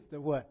Nicodemus that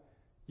what?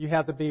 You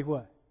have to be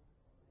what?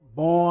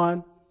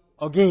 Born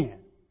again.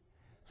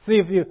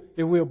 See,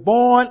 if we're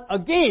born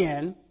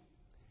again,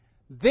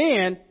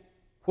 then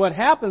what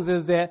happens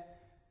is that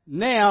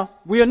now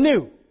we're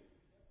new.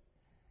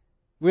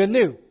 We're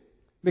new.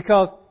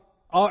 Because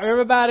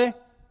everybody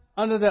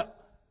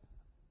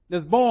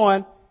that's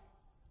born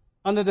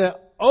under the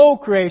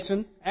old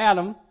creation,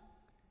 Adam,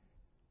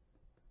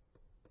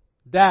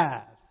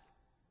 dies.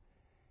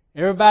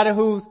 Everybody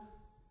who's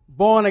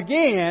born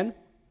again,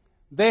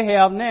 they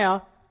have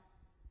now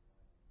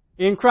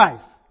in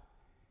Christ.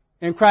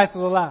 And Christ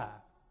is alive.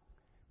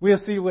 We'll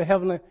see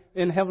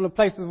in heavenly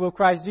places with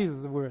Christ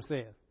Jesus, the word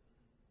says.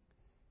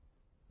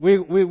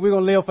 We're going to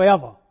live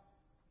forever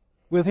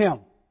with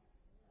him.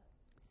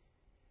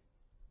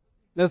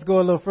 Let's go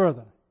a little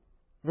further.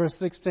 Verse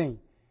 16.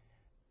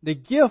 The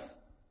gift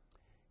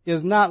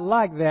is not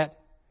like that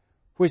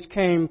which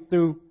came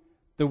through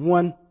the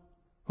one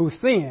who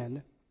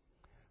sinned.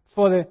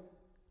 For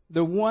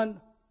the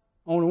one,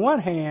 on the one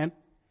hand,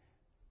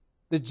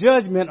 the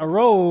judgment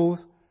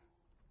arose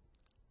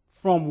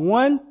from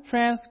one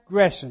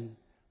transgression,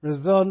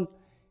 resulting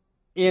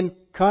in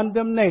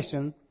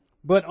condemnation.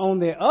 But on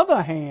the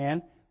other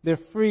hand, the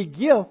free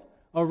gift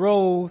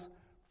arose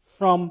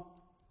from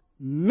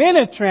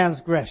many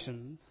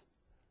transgressions,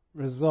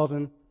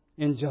 resulting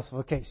in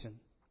justification.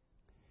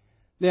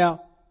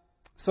 Now,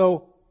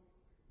 so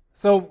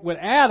with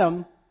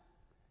Adam,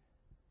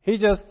 he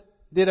just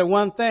did that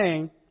one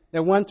thing,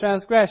 that one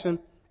transgression,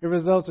 it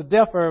results in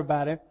death for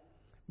everybody.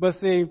 But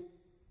see,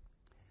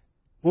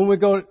 when we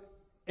go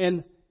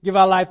and give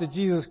our life to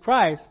Jesus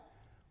Christ,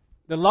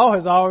 the law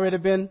has already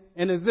been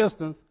in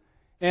existence,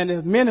 and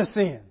there's many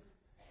sins.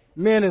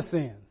 Many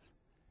sins.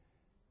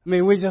 I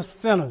mean, we're just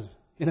sinners,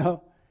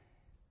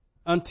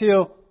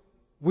 until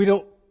we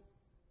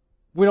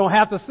don't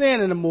have to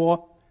sin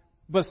anymore.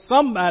 But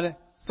somebody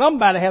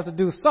has to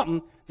do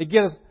something to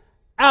get us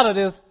out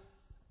of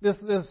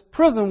this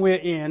prison we're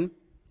in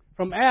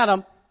from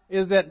Adam.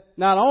 Is that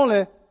not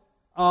only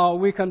are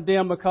we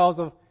condemned because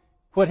of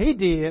what he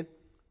did,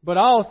 but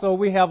also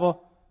we have a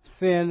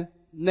sin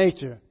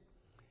nature.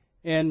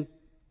 And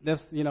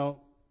that's,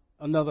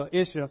 another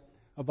issue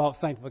about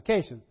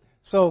sanctification.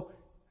 So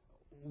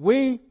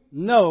we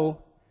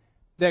know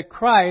that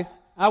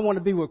I want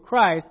to be with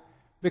Christ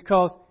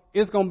because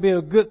it's going to be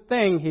a good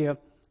thing here.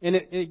 And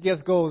it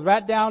just goes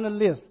right down the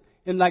list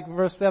in like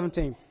verse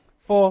 17.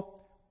 For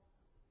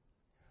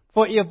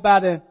if by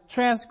the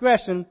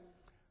transgression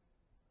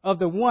of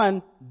the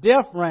one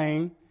death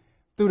reigned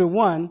through the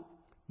one,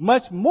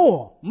 much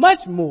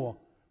more,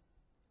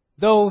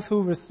 those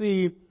who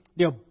receive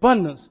the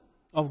abundance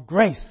of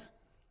grace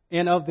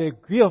and of the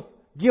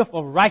gift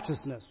of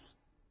righteousness.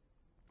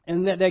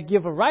 And that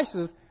gift of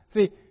righteousness,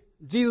 see,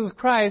 Jesus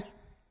Christ,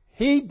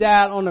 he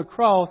died on the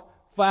cross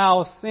for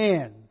our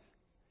sins.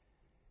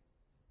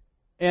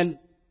 And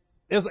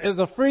it's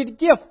a free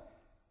gift.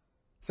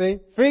 See,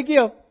 free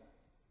gift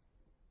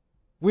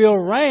will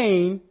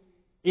reign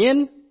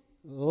in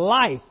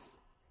life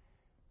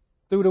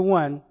through the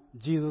one,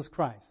 Jesus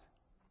Christ.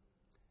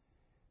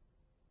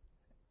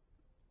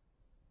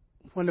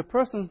 When the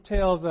person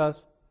tells us,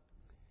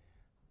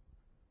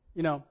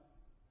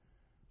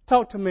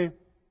 talk to me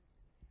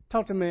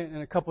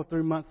in a couple,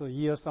 3 months or a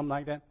year, something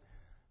like that.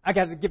 I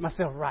got to get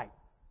myself right.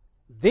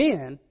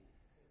 Then,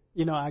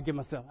 I'll give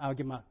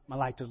my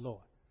life to the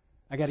Lord.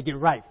 I got to get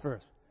right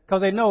first.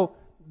 Because they know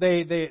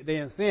they're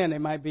in sin. They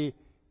might be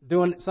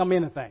doing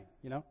anything,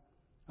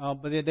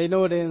 but they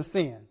know they're in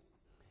sin.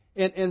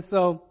 And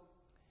so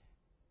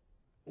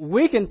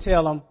we can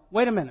tell them,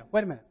 wait a minute.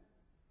 Let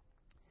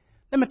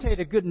me tell you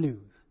the good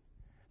news.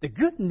 The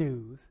good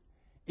news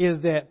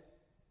is that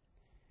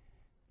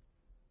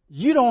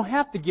you don't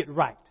have to get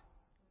right.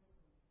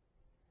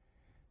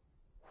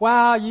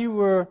 While you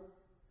were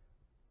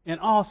in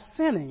all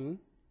sinning,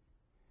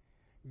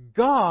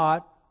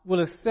 God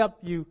will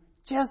accept you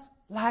just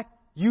like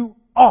you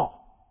are.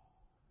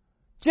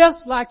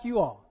 Just like you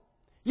are.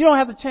 You don't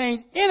have to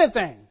change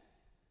anything.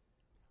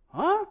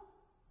 Huh?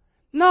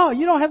 No,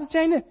 you don't have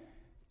to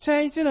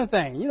change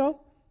anything, you know.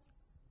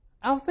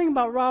 I was thinking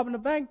about robbing the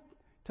bank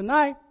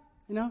tonight,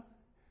 you know.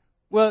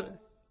 Well,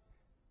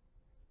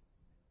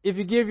 if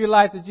you give your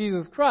life to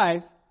Jesus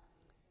Christ,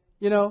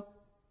 you know,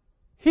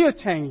 He'll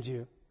change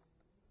you.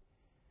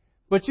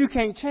 But you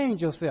can't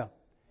change yourself.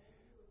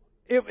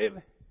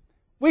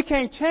 We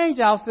can't change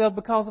ourselves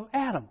because of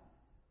Adam.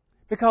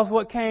 Because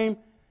what came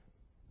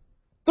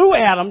through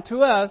Adam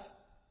to us,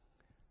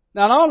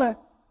 not only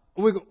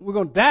we're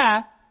going to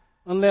die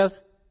unless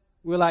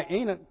we're like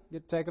Enoch,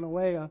 get taken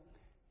away,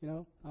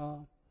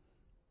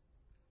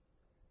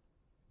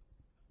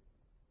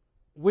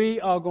 we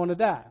are going to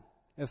die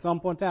at some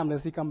point in time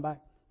unless He come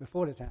back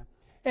before the time.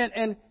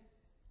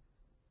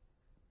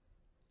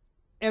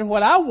 And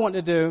what I want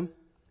to do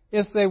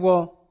is say,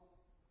 well,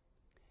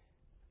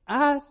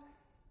 I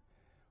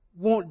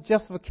want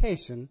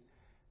justification.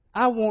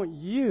 I want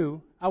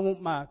you. I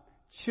want my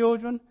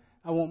children.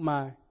 I want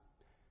my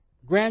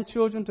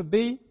grandchildren to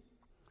be.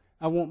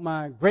 I want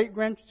my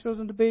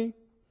great-grandchildren to be.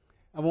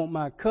 I want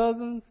my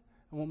cousins.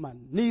 I want my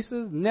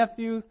nieces,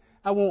 nephews.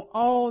 I want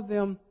all of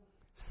them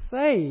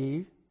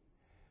saved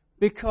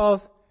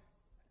because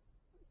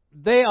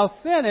they are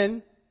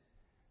sinning.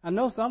 I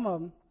know some of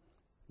them.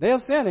 They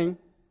are sinning.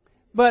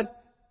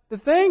 But the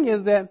thing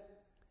is that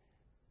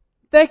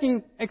they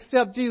can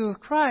accept Jesus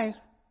Christ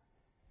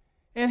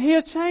and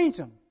He'll change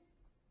them.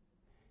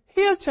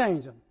 He'll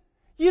change them.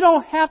 You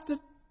don't have to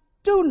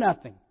do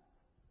nothing.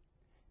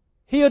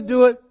 He'll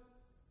do it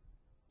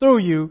through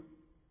you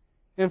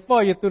and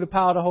for you through the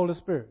power of the Holy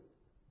Spirit.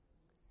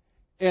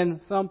 And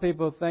some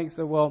people think,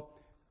 so, well,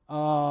 I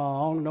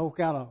don't know what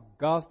kind of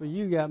gospel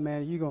you got,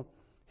 man.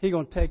 He's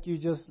going to take you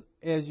just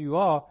as you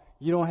are.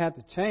 You don't have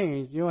to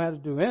change. You don't have to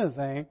do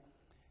anything.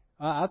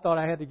 I thought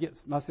I had to get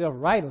myself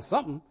right or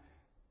something.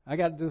 I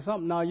got to do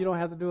something. No, you don't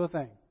have to do a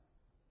thing.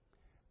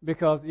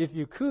 Because if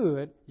you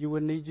could, you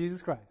wouldn't need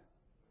Jesus Christ.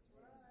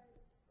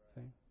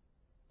 See?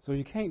 So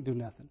you can't do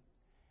nothing.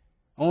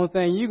 Only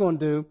thing you're going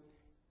to do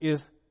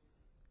is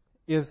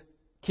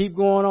keep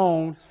going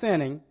on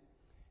sinning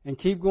and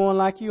keep going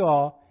like you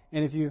are.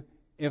 And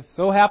if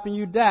so happen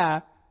you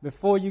die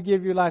before you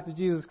give your life to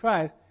Jesus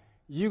Christ,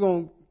 you're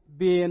going to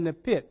be in the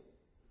pit.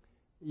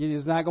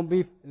 It's not going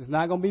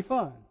to be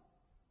fun.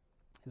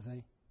 You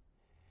see?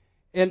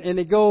 And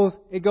it goes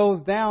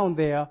down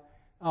there,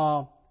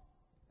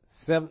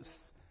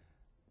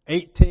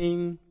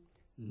 18,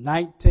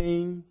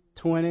 19,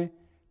 20,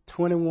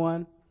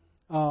 21,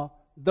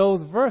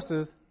 those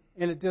verses,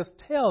 and it just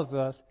tells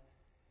us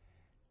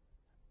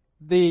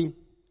the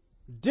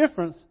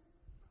difference,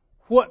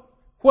 what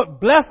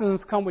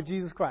blessings come with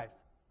Jesus Christ.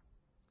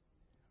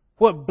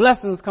 What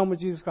blessings come with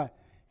Jesus Christ.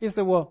 He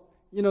said, well,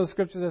 you know, the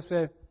scriptures that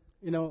say,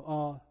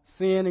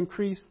 sin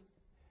increased,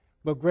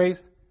 but grace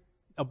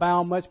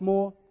abound much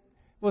more.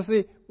 Well,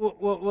 see,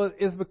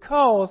 it's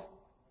because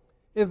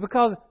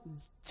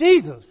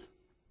Jesus,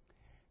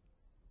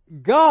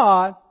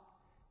 God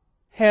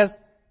has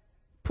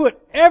put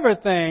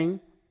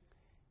everything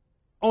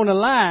on the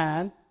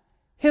line.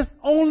 His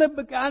only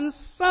begotten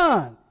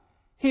Son,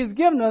 He's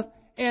given us.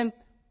 And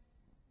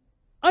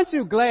aren't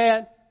you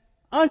glad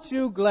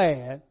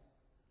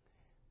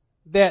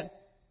that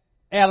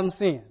Adam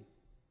sinned?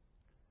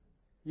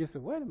 You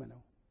said, wait a minute.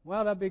 Why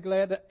would I be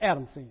glad that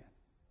Adam sinned?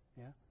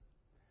 Yeah.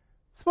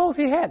 Suppose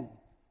he hadn't.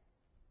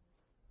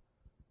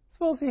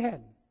 I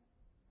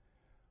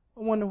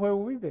wonder where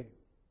would we be?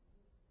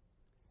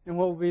 And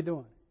what would we be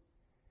doing?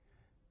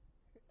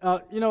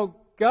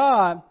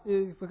 God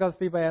is, because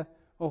people ask,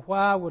 well,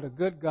 why would a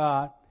good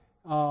God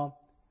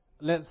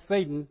let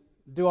Satan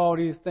do all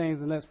these things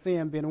and let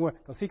sin be in the world?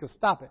 Because He could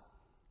stop it.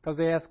 Because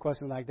they ask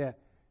questions like that.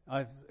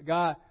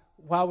 God,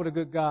 why would a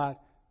good God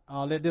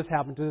let this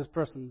happen to this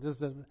person? This,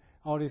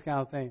 all these kind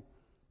of things.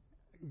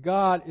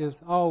 God is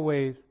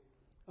always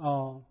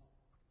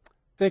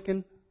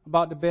thinking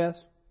about the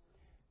best,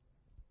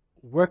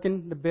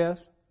 working the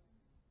best,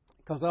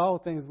 because all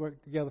things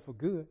work together for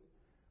good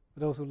for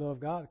those who love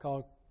God,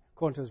 called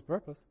according to His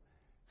purpose.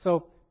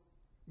 So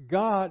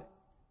God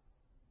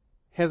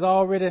has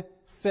already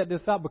set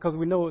this up because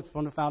we know it's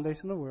from the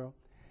foundation of the world.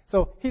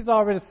 So He's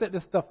already set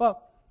this stuff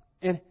up,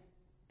 and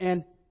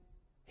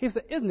He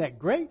said, isn't that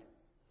great?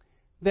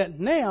 That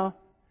now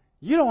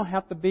you don't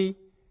have to be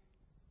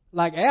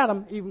like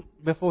Adam even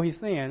before he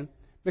sinned,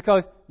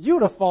 because you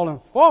would have fallen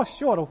far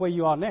short of where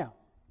you are now.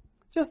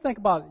 Just think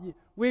about it.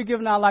 We're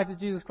giving our life to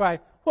Jesus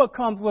Christ. What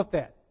comes with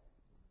that?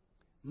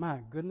 My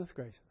goodness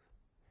gracious.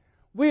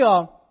 We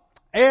are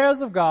heirs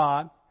of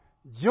God,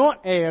 joint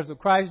heirs of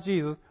Christ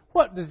Jesus.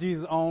 What does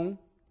Jesus own?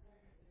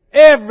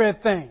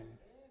 everything.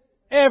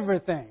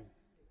 Everything.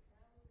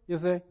 You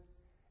see?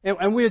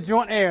 And we're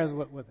joint heirs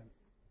with him.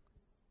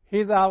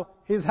 He's our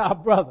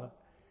brother.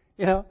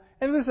 You know?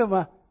 And we said,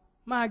 well,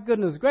 my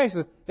goodness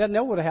gracious, that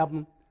never would have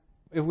happened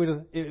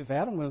if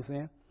Adam would have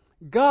sinned.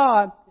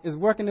 God is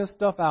working this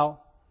stuff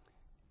out.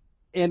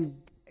 And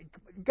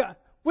God,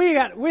 we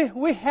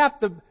have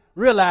to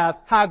realize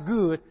how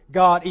good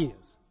God is.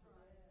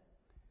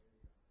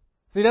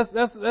 See,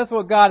 that's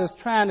what God is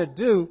trying to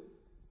do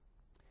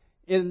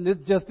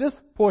in just this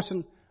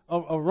portion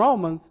of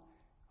Romans.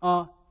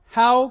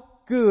 How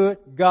good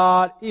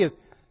God is.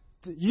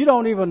 You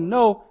don't even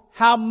know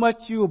how much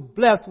you're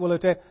blessed, will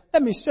it tell you?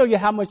 Let me show you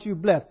how much you're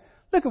blessed.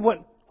 Look at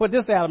what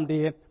this Adam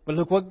did, but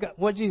look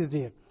what Jesus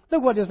did.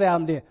 Look what this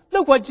Adam did.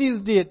 Look what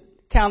Jesus did.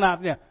 Count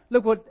out there.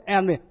 Look what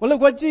Adam did. Well,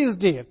 look what Jesus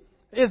did.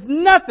 It's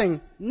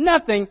nothing.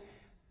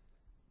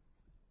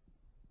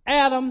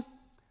 Adam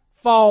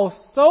falls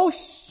so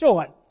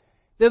short.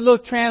 The little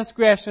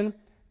transgression,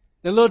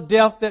 the little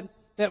death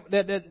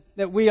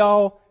that we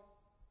all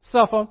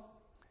suffer,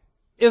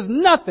 is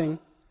nothing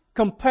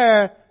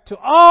compared to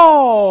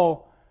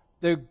all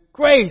the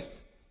grace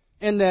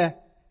and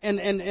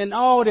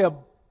all the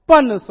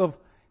abundance of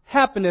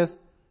happiness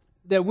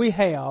that we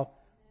have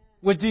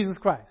with Jesus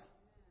Christ.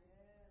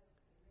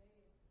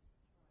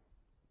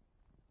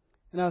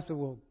 And I said,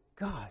 well,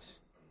 gosh,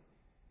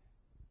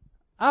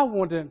 I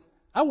want to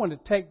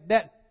take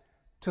that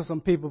to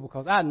some people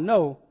because I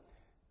know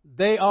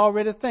they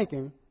already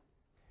thinking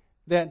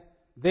that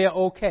they're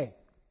okay.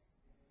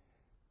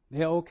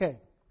 They're okay.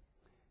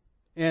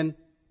 And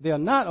they're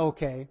not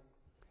okay.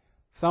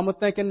 Some are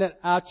thinking that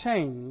I'll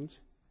change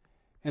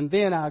and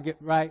then I'll get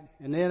right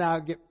and then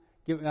I'll give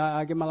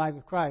my life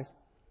to Christ.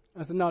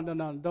 I said, no,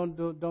 don't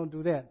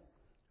do that.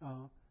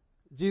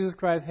 Jesus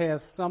Christ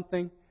has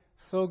something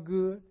so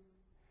good,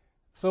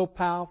 so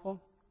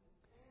powerful.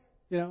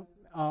 You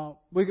know,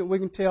 we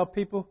can tell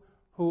people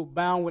who are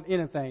bound with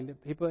anything, the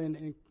people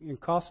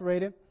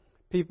incarcerated,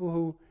 people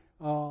who,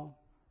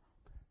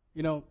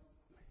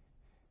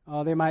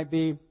 they might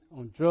be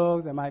on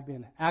drugs, they might be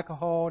in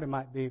alcohol, they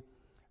might be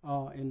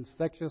in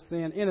sexual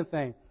sin,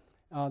 anything.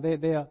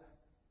 They're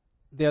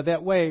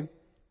that way,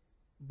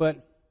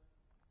 but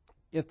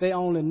if they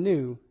only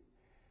knew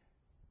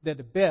that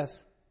the best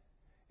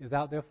is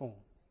out there for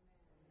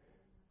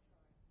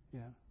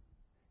them.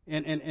 Yeah.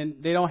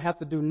 And they don't have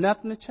to do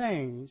nothing to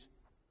change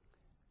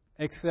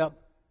except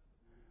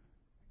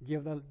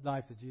give their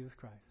life to Jesus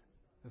Christ.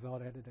 That's all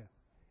they had to do.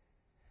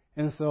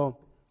 And so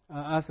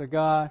I said,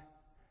 God,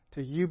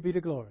 to you be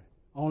the glory.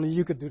 Only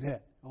you could do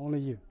that.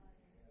 Only you.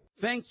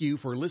 Thank you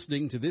for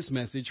listening to this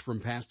message from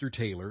Pastor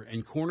Taylor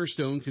and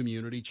Cornerstone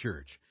Community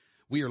Church.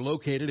 We are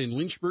located in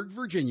Lynchburg,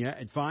 Virginia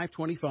at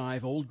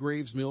 525 Old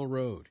Graves Mill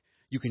Road.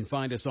 You can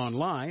find us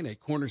online at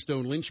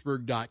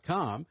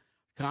cornerstonelynchburg.com.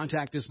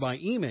 Contact us by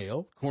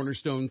email,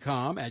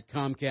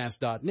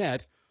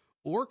 cornerstonecom@comcast.net,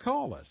 or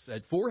call us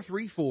at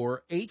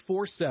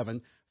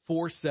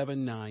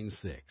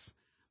 434-847-4796.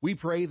 We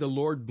pray the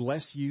Lord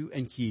bless you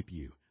and keep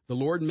you. The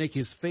Lord make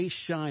his face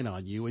shine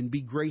on you and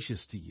be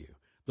gracious to you.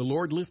 The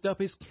Lord lift up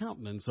his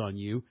countenance on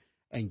you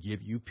and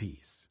give you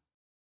peace.